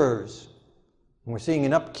sorcerers. And we're seeing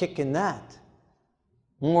an upkick in that.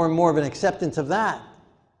 More and more of an acceptance of that.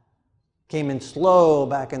 Came in slow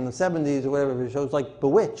back in the 70s or whatever. Shows like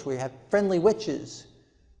Bewitched. We had friendly witches.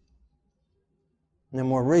 And then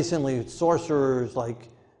more recently, sorcerers like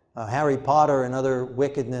Harry Potter and other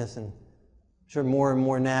wickedness. And I'm sure more and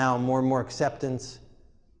more now, more and more acceptance.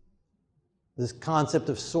 This concept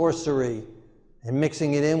of sorcery and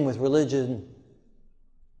mixing it in with religion.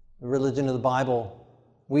 The religion of the Bible,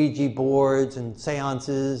 Ouija boards and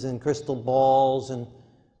seances and crystal balls and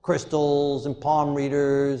crystals and palm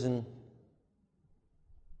readers and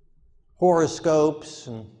horoscopes.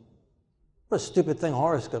 And what a stupid thing,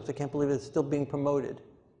 horoscopes. I can't believe it's still being promoted.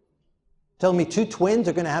 Telling me two twins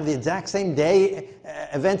are going to have the exact same day,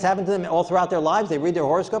 events happen to them all throughout their lives. They read their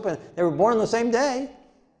horoscope and they were born on the same day,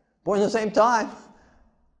 born at the same time.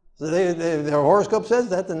 So their horoscope says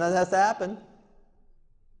that, and that has to happen.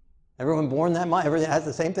 Everyone born that month, everything has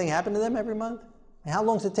the same thing happen to them every month? And how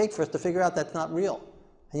long does it take for us to figure out that's not real?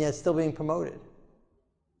 And yet it's still being promoted.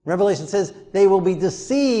 Revelation says they will be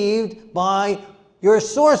deceived by your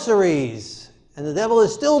sorceries. And the devil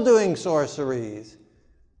is still doing sorceries.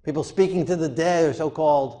 People speaking to the dead are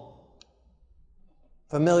so-called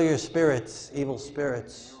familiar spirits, evil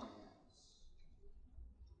spirits.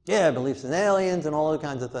 Yeah, beliefs in aliens and all other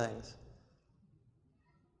kinds of things.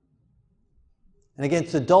 And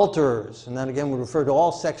against adulterers, and that again would refer to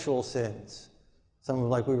all sexual sins. Some of them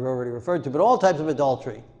like we've already referred to, but all types of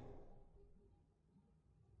adultery.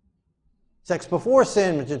 Sex before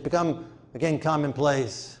sin, which has become, again,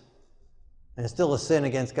 commonplace. And it's still a sin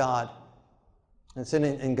against God. And sin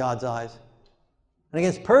in God's eyes. And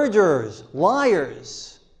against perjurers,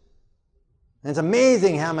 liars. And it's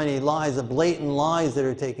amazing how many lies, the blatant lies that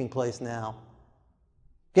are taking place now.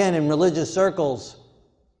 Again, in religious circles,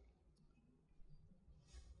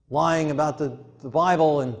 lying about the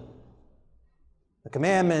Bible and the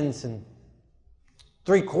commandments, and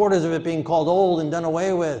 3/4 of it being called old and done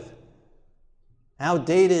away with,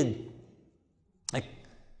 outdated. Like,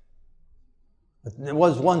 it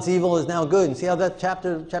was once evil is now good. And see how that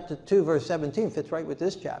chapter 2, verse 17 fits right with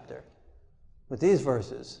this chapter, with these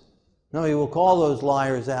verses. No, he will call those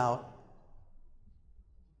liars out.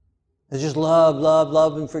 It's just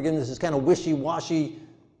love, and forgiveness. It's kind of wishy-washy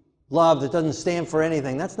love that doesn't stand for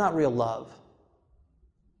anything. That's not real love.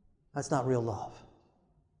 That's not real love.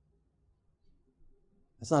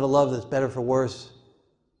 It's not a love that's better for worse.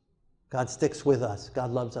 God sticks with us.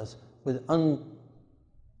 God loves us with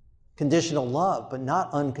unconditional love, but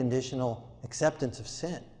not unconditional acceptance of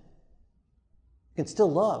sin. You can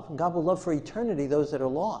still love, and God will love for eternity those that are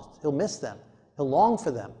lost. He'll miss them. He'll long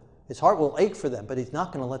for them. His heart will ache for them, but he's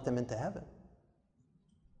not going to let them into heaven.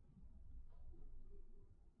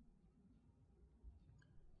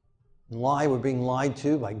 And we're being lied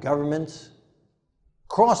to by governments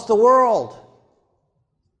across the world.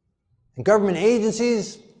 And government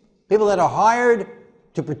agencies, people that are hired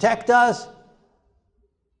to protect us,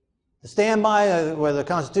 to stand by whether the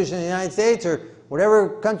Constitution of the United States or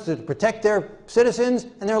whatever country, to protect their citizens,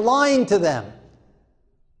 and they're lying to them.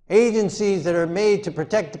 Agencies that are made to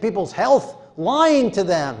protect the people's health, lying to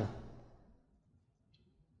them.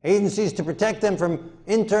 Agencies to protect them from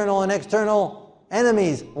internal and external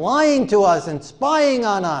enemies, lying to us and spying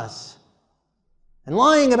on us, and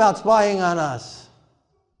lying about spying on us.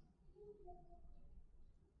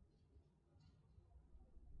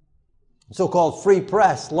 So-called free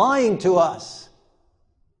press, lying to us,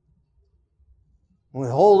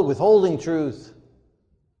 withholding truth.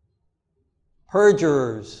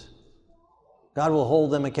 Perjurers, God will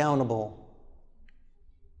hold them accountable.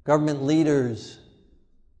 Government leaders,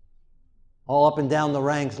 all up and down the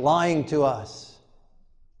ranks, lying to us,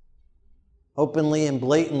 openly and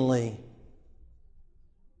blatantly.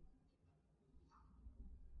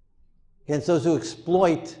 Against those who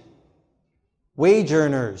exploit wage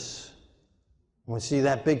earners. We see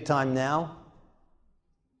that big time now.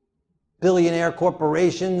 Billionaire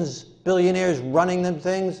corporations, billionaires running them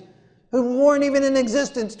things, who weren't even in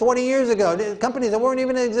existence 20 years ago. Companies that weren't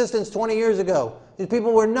even in existence 20 years ago. These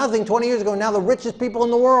people were nothing 20 years ago. Now the richest people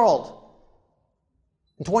in the world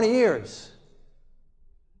in 20 years.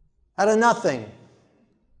 Out of nothing,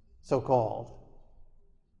 so-called.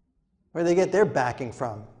 Where do they get their backing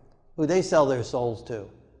from? Who they sell their souls to? And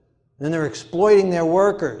then they're exploiting their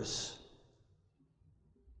workers.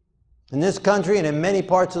 In this country and in many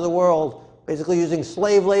parts of the world, basically using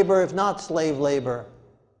slave labor, if not slave labor.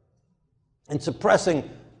 And suppressing,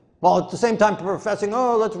 while at the same time professing,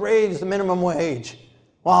 let's raise the minimum wage,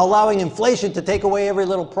 while allowing inflation to take away every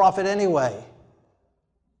little profit anyway.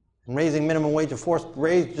 And raising minimum wage,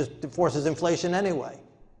 just forces inflation anyway.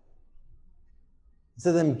 Instead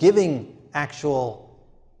of them giving actual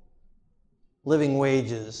living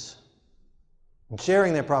wages and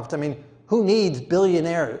sharing their profits. I mean, who needs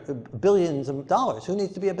billions of dollars? Who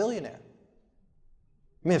needs to be a billionaire?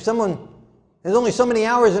 I mean, there's only so many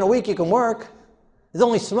hours in a week you can work. There's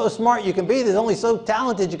only so smart you can be. There's only so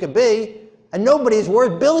talented you can be. And nobody's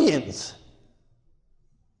worth billions.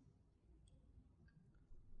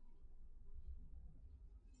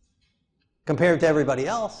 Compared to everybody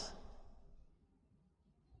else.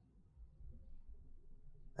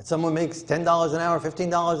 And someone makes $10 an hour,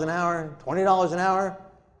 $15 an hour, $20 an hour.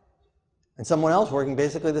 And someone else working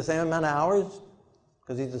basically the same amount of hours,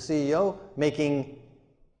 because he's the CEO, making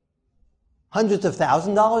hundreds of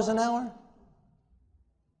 $1,000s an hour?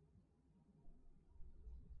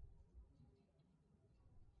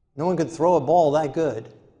 No one could throw a ball that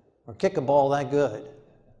good, or kick a ball that good,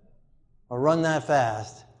 or run that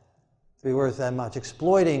fast to be worth that much.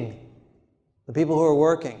 Exploiting the people who are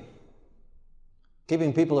working,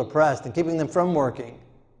 keeping people oppressed and keeping them from working,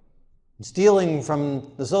 and stealing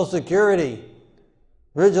from the Social Security.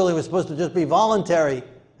 Originally it was supposed to just be voluntary,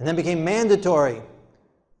 and then became mandatory.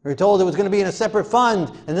 We were told it was going to be in a separate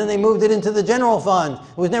fund, and then they moved it into the general fund.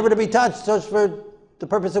 It was never to be touched just for the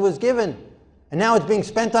purpose it was given. And now it's being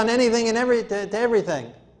spent on anything and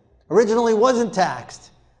everything. Originally wasn't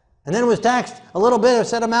taxed. And then it was taxed a little bit, a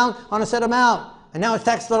set amount on a set amount. And now it's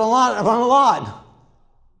taxed on a lot.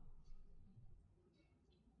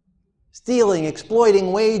 Stealing,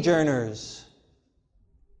 exploiting wage earners.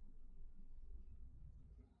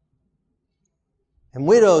 And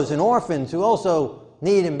widows and orphans who also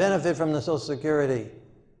need and benefit from the Social Security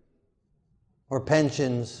or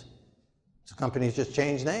pensions, So companies just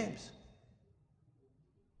change names.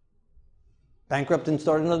 Bankrupt and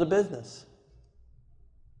start another business,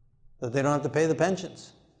 that they don't have to pay the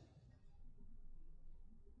pensions.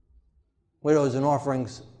 Widows and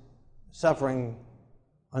orphans suffering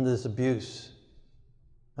under this abuse,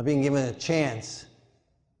 of being given a chance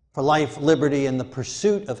for life, liberty, and the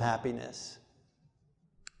pursuit of happiness.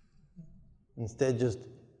 Instead, just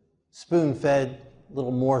spoon-fed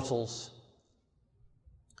little morsels.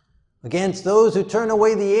 Against those who turn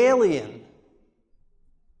away the alien.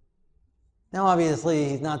 Now, obviously,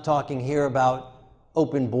 he's not talking here about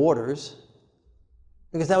open borders,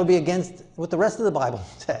 because that would be against what the rest of the Bible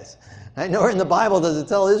says. Right? Nowhere in the Bible does it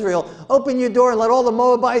tell Israel, open your door and let all the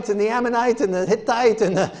Moabites and the Ammonites and the Hittites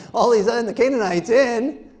and all these and the Canaanites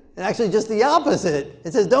in. And actually just the opposite.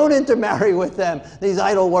 It says, don't intermarry with them, these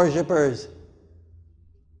idol worshippers.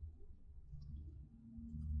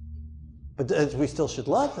 But we still should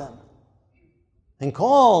love them. And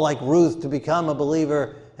call, like Ruth, to become a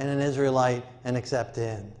believer and an Israelite and accept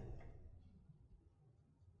in.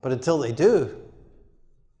 But until they do,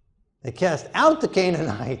 they cast out the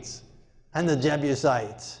Canaanites and the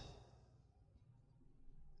Jebusites.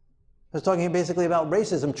 I was talking basically about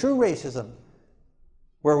racism, true racism,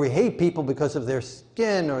 where we hate people because of their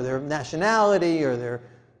skin or their nationality or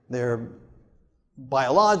their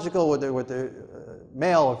biological, whether they're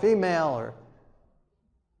male or female,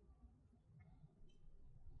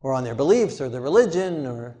 or on their beliefs or their religion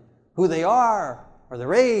or who they are or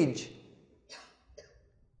their age. You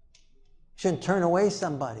shouldn't turn away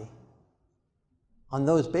somebody on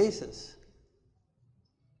those bases.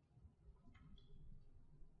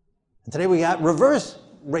 And today we got reverse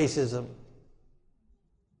racism.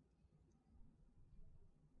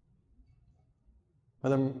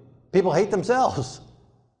 Whether people hate themselves,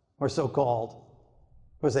 or so-called.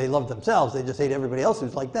 Of course, they love themselves, they just hate everybody else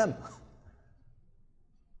who's like them.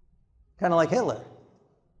 Kind of like Hitler.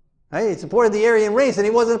 Right? He supported the Aryan race, and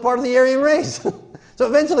he wasn't a part of the Aryan race. So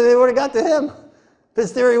eventually they would have got to him. If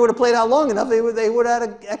his theory would have played out long enough, they would have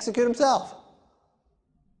had to execute himself.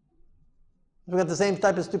 We've got the same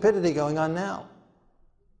type of stupidity going on now.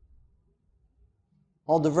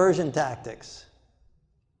 All diversion tactics.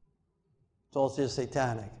 It's all just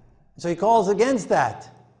satanic. So he calls against that.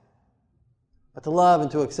 But to love and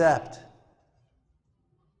to accept.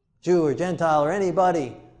 Jew or Gentile or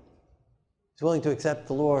anybody who's willing to accept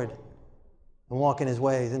the Lord and walk in his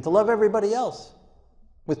ways. And to love everybody else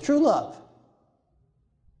with true love.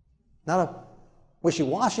 Not a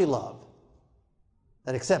wishy-washy love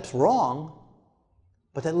that accepts wrong,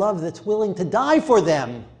 but that love that's willing to die for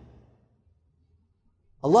them.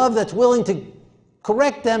 A love that's willing to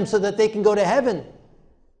correct them so that they can go to heaven.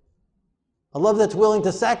 A love that's willing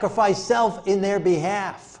to sacrifice self in their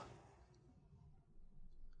behalf.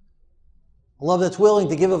 A love that's willing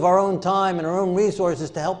to give of our own time and our own resources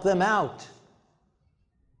to help them out.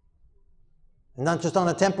 And not just on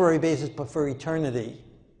a temporary basis, but for eternity.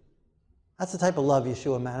 That's the type of love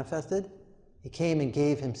Yeshua manifested. He came and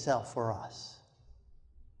gave himself for us.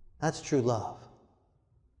 That's true love.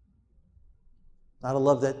 Not a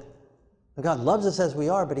love that God loves us as we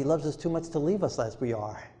are, but he loves us too much to leave us as we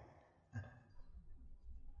are.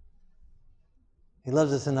 He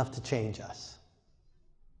loves us enough to change us.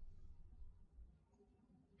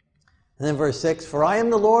 And then verse 6, for I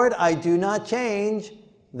am the Lord, I do not change,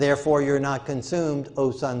 therefore you're not consumed,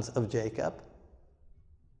 O sons of Jacob.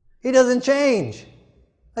 He doesn't change.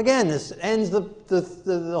 Again, this ends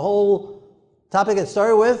the whole topic it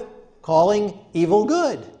started with, calling evil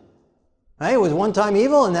good. Right? It was one time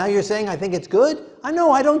evil, and now you're saying, I think it's good? I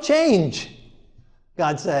know, I don't change,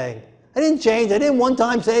 God's saying. I didn't change. I didn't one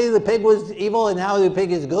time say the pig was evil and now the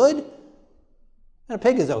pig is good. And a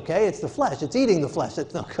pig is okay. It's the flesh. It's eating the flesh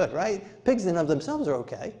that's not good, right? Pigs in and of themselves are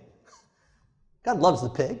okay. God loves the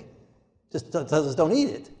pig. Just don't eat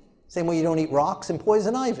it. Same way you don't eat rocks and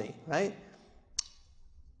poison ivy, right?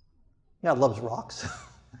 God loves rocks.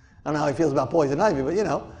 I don't know how he feels about poison ivy, but you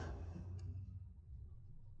know.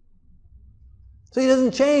 So he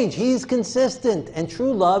doesn't change. He's consistent. And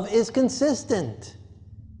true love is consistent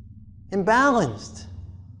and balanced.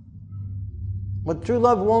 What true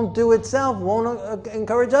love won't do itself, won't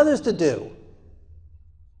encourage others to do.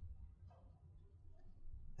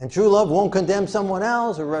 And true love won't condemn someone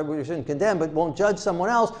else, or we shouldn't condemn, but won't judge someone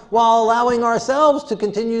else while allowing ourselves to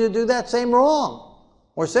continue to do that same wrong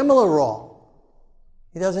or similar wrong.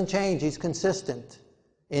 He doesn't change. He's consistent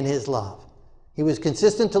in his love. He was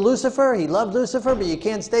consistent to Lucifer. He loved Lucifer, but you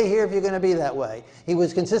can't stay here if you're going to be that way. He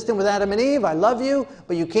was consistent with Adam and Eve. I love you,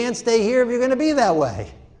 but you can't stay here if you're going to be that way.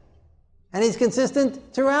 And he's consistent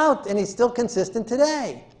throughout, and he's still consistent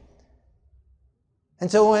today.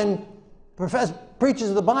 And so when preachers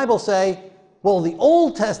of the Bible say, well, the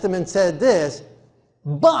Old Testament said this,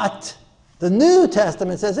 but the New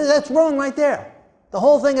Testament says this, that's wrong right there. The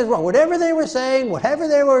whole thing is wrong. Whatever they were saying, whatever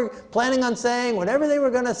they were planning on saying, whatever they were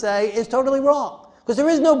going to say is totally wrong. Because there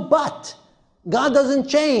is no but. God doesn't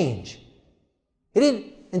change. He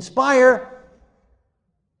didn't inspire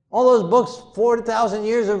all those books, 4,000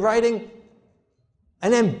 years of writing,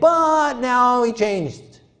 and then, but now he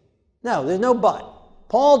changed. No, there's no but.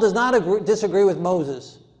 Paul does not disagree with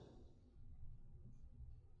Moses.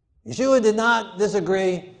 Yeshua did not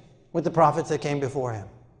disagree with the prophets that came before him,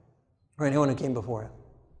 or anyone who came before him.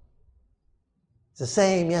 It's the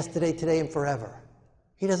same yesterday, today, and forever.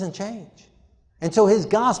 He doesn't change. And so his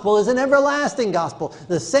gospel is an everlasting gospel.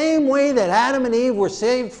 The same way that Adam and Eve were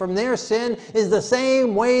saved from their sin is the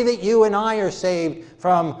same way that you and I are saved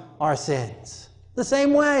from our sins. The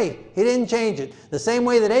same way. He didn't change it. The same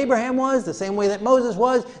way that Abraham was, the same way that Moses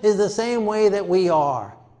was, is the same way that we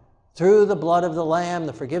are. Through the blood of the Lamb,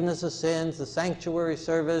 the forgiveness of sins, the sanctuary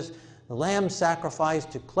service, the Lamb's sacrifice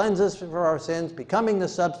to cleanse us for our sins, becoming the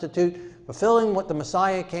substitute, fulfilling what the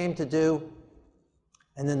Messiah came to do,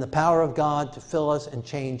 and then the power of God to fill us and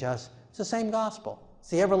change us. It's the same gospel. It's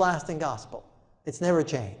the everlasting gospel. It's never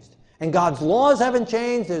changed. And God's laws haven't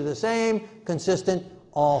changed. They're the same, consistent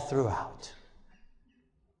all throughout.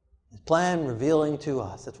 His plan revealing to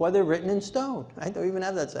us. That's why they're written in stone. I don't even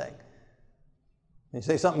have that saying. You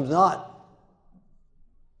say something's not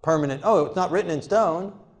permanent. Oh, it's not written in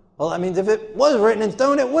stone. Well, that means if it was written in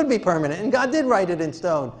stone, it would be permanent. And God did write it in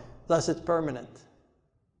stone. Thus it's permanent.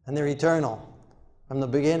 And they're eternal. From the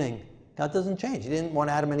beginning, God doesn't change. He didn't want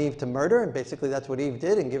Adam and Eve to murder, and basically that's what Eve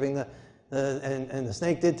did in giving and the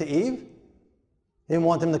snake did to Eve. He didn't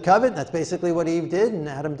want them to covet, and that's basically what Eve did and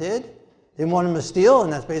Adam did. Didn't want them to steal,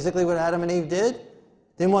 and that's basically what Adam and Eve did.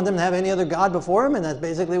 Didn't want them to have any other god before him, and that's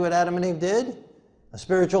basically what Adam and Eve did. A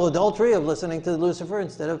spiritual adultery of listening to Lucifer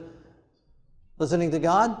instead of listening to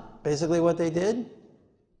God, basically what they did.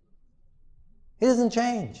 He doesn't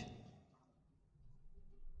change.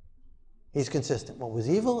 He's consistent. What was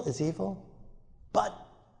evil is evil, but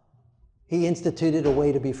he instituted a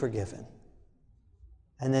way to be forgiven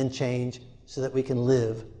and then change so that we can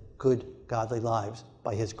live good, godly lives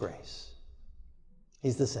by his grace.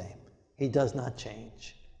 He's the same. He does not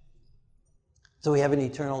change. So we have an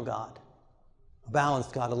eternal God, a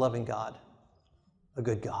balanced God, a loving God, a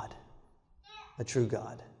good God, a true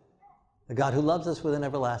God, a God who loves us with an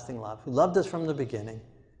everlasting love, who loved us from the beginning,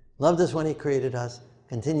 loved us when he created us,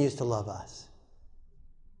 continues to love us,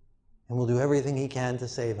 and will do everything he can to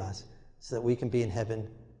save us so that we can be in heaven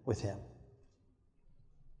with him.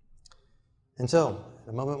 And so, at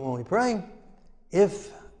the moment when we pray,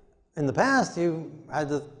 if in the past you had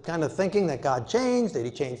the kind of thinking that God changed, that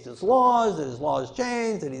he changed his laws, that his laws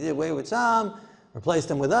changed, that he did away with some, replaced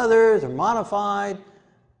them with others, or modified,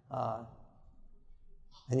 and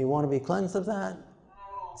you want to be cleansed of that,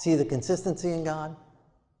 see the consistency in God,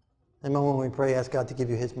 and when we pray, ask God to give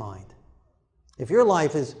you his mind. If your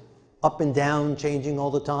life is up and down, changing all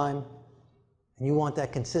the time, and you want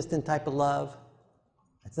that consistent type of love,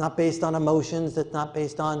 it's not based on emotions, it's not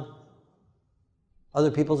based on other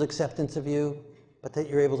people's acceptance of you, but that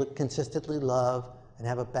you're able to consistently love and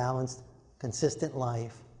have a balanced, consistent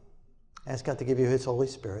life, ask God to give you his Holy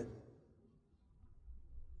Spirit.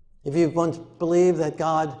 If you've once believed that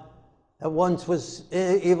God that once was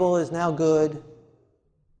evil is now good,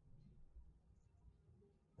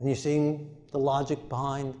 and you're seeing the logic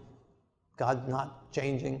behind God not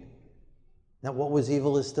changing, that what was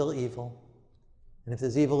evil is still evil. And if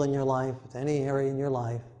there's evil in your life, with any area in your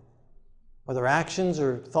life, whether actions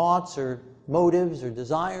or thoughts or motives or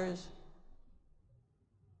desires,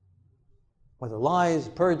 whether lies,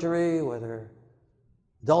 perjury, whether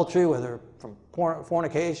adultery, whether from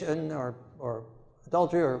fornication or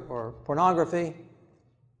adultery or pornography,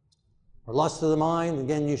 or lust of the mind.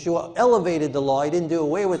 Again, Yeshua elevated the law. He didn't do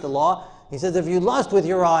away with the law. He says, if you lust with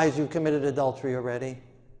your eyes, you've committed adultery already.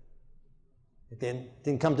 It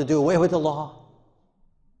didn't come to do away with the law,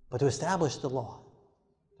 but to establish the law,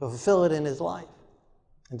 to fulfill it in his life,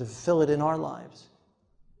 and to fulfill it in our lives.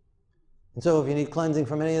 And so if you need cleansing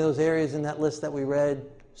from any of those areas in that list that we read,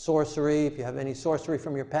 sorcery, if you have any sorcery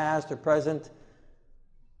from your past or present,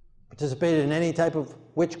 participated in any type of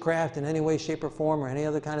witchcraft in any way, shape, or form, or any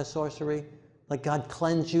other kind of sorcery, let God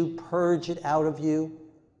cleanse you, purge it out of you,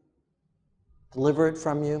 deliver it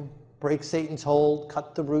from you, break Satan's hold,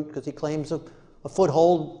 cut the root, because he claims a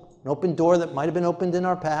foothold, an open door that might have been opened in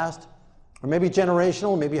our past, or maybe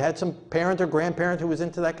generational, maybe you had some parent or grandparent who was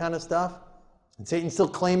into that kind of stuff, and Satan's still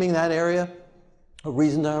claiming that area, a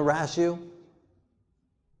reason to harass you.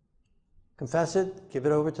 confess it, give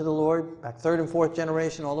it over to the Lord, back third and fourth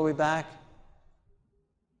generation, all the way back.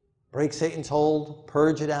 Break Satan's hold,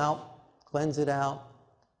 purge it out, cleanse it out.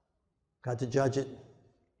 God to judge it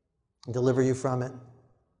and deliver you from it.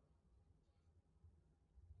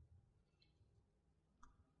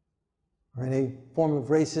 Or any form of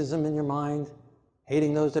racism in your mind,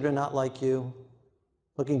 hating those that are not like you,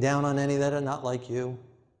 looking down on any that are not like you,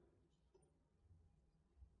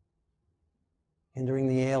 hindering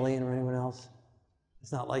the alien or anyone else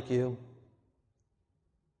that's not like you.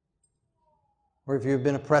 Or if you've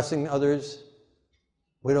been oppressing others,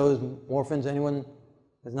 widows, orphans, anyone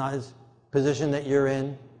that's not his position that you're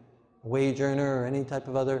in, a wage earner or any type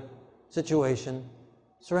of other situation,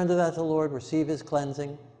 surrender that to the Lord, receive his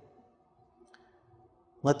cleansing.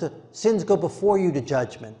 Let the sins go before you to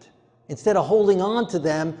judgment, instead of holding on to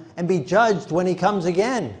them and be judged when he comes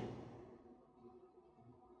again.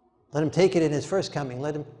 Let him take it in his first coming.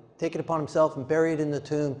 Let him take it upon himself and bury it in the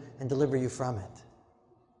tomb and deliver you from it.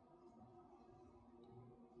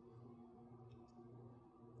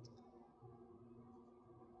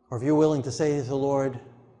 Or if you're willing to say to the Lord,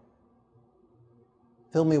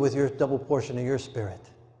 fill me with your double portion of your Spirit.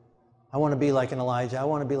 I want to be like an Elijah. I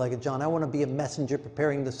want to be like a John. I want to be a messenger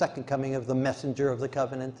preparing the second coming of the messenger of the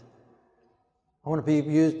covenant. I want to be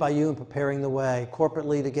used by you in preparing the way,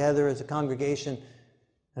 corporately together as a congregation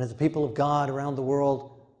and as a people of God around the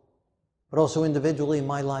world, but also individually in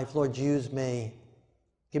my life. Lord, use me.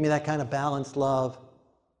 Give me that kind of balanced love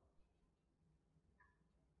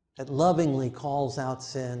that lovingly calls out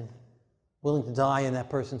sin, willing to die in that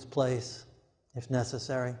person's place if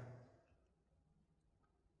necessary.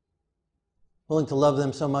 Willing to love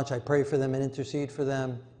them so much, I pray for them and intercede for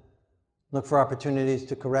them. Look for opportunities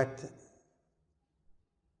to correct.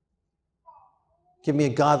 Give me a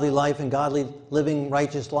godly life and godly living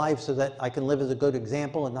righteous life so that I can live as a good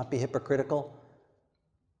example and not be hypocritical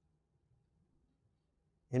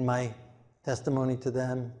in my testimony to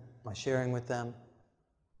them, my sharing with them.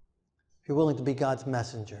 If you're willing to be God's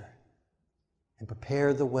messenger and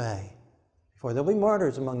prepare the way, for there'll be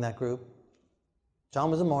martyrs among that group.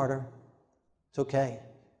 John was a martyr. It's okay.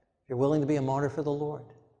 If you're willing to be a martyr for the Lord,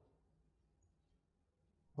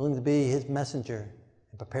 willing to be his messenger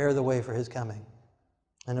and prepare the way for his coming.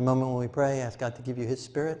 In a moment when we pray, ask God to give you his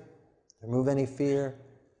Spirit, to remove any fear,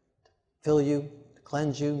 to fill you, to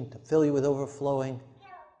cleanse you, to fill you with overflowing,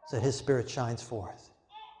 so that his Spirit shines forth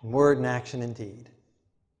in word and action and deed.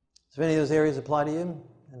 So if any of those areas apply to you,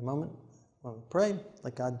 in a moment when we pray,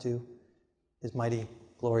 let God do his mighty,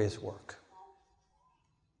 glorious work.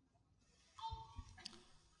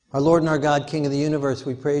 Our Lord and our God, King of the universe,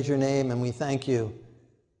 we praise your name and we thank you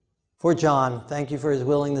for John. Thank you for his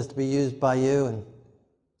willingness to be used by you and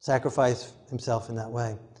sacrifice himself in that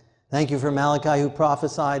way. Thank you for Malachi who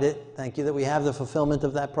prophesied it. Thank you that we have the fulfillment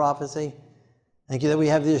of that prophecy. Thank you that we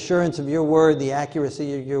have the assurance of your word, the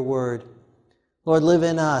accuracy of your word. Lord, live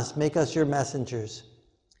in us. Make us your messengers.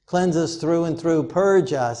 Cleanse us through and through.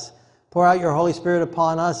 Purge us. Pour out your Holy Spirit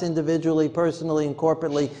upon us individually, personally, and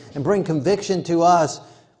corporately, and bring conviction to us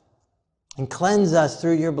and cleanse us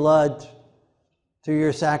through your blood, through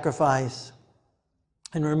your sacrifice,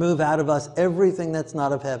 and remove out of us everything that's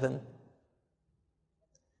not of heaven.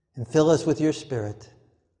 And fill us with your Spirit.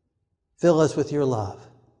 Fill us with your love.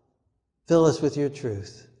 Fill us with your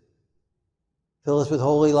truth. Fill us with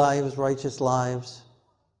holy lives, righteous lives.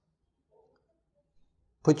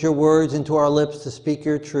 Put your words into our lips to speak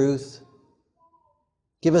your truth.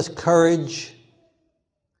 Give us courage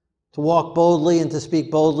to walk boldly and to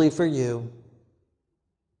speak boldly for you.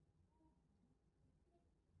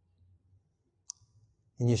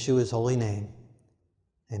 In Yeshua's holy name,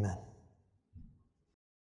 amen.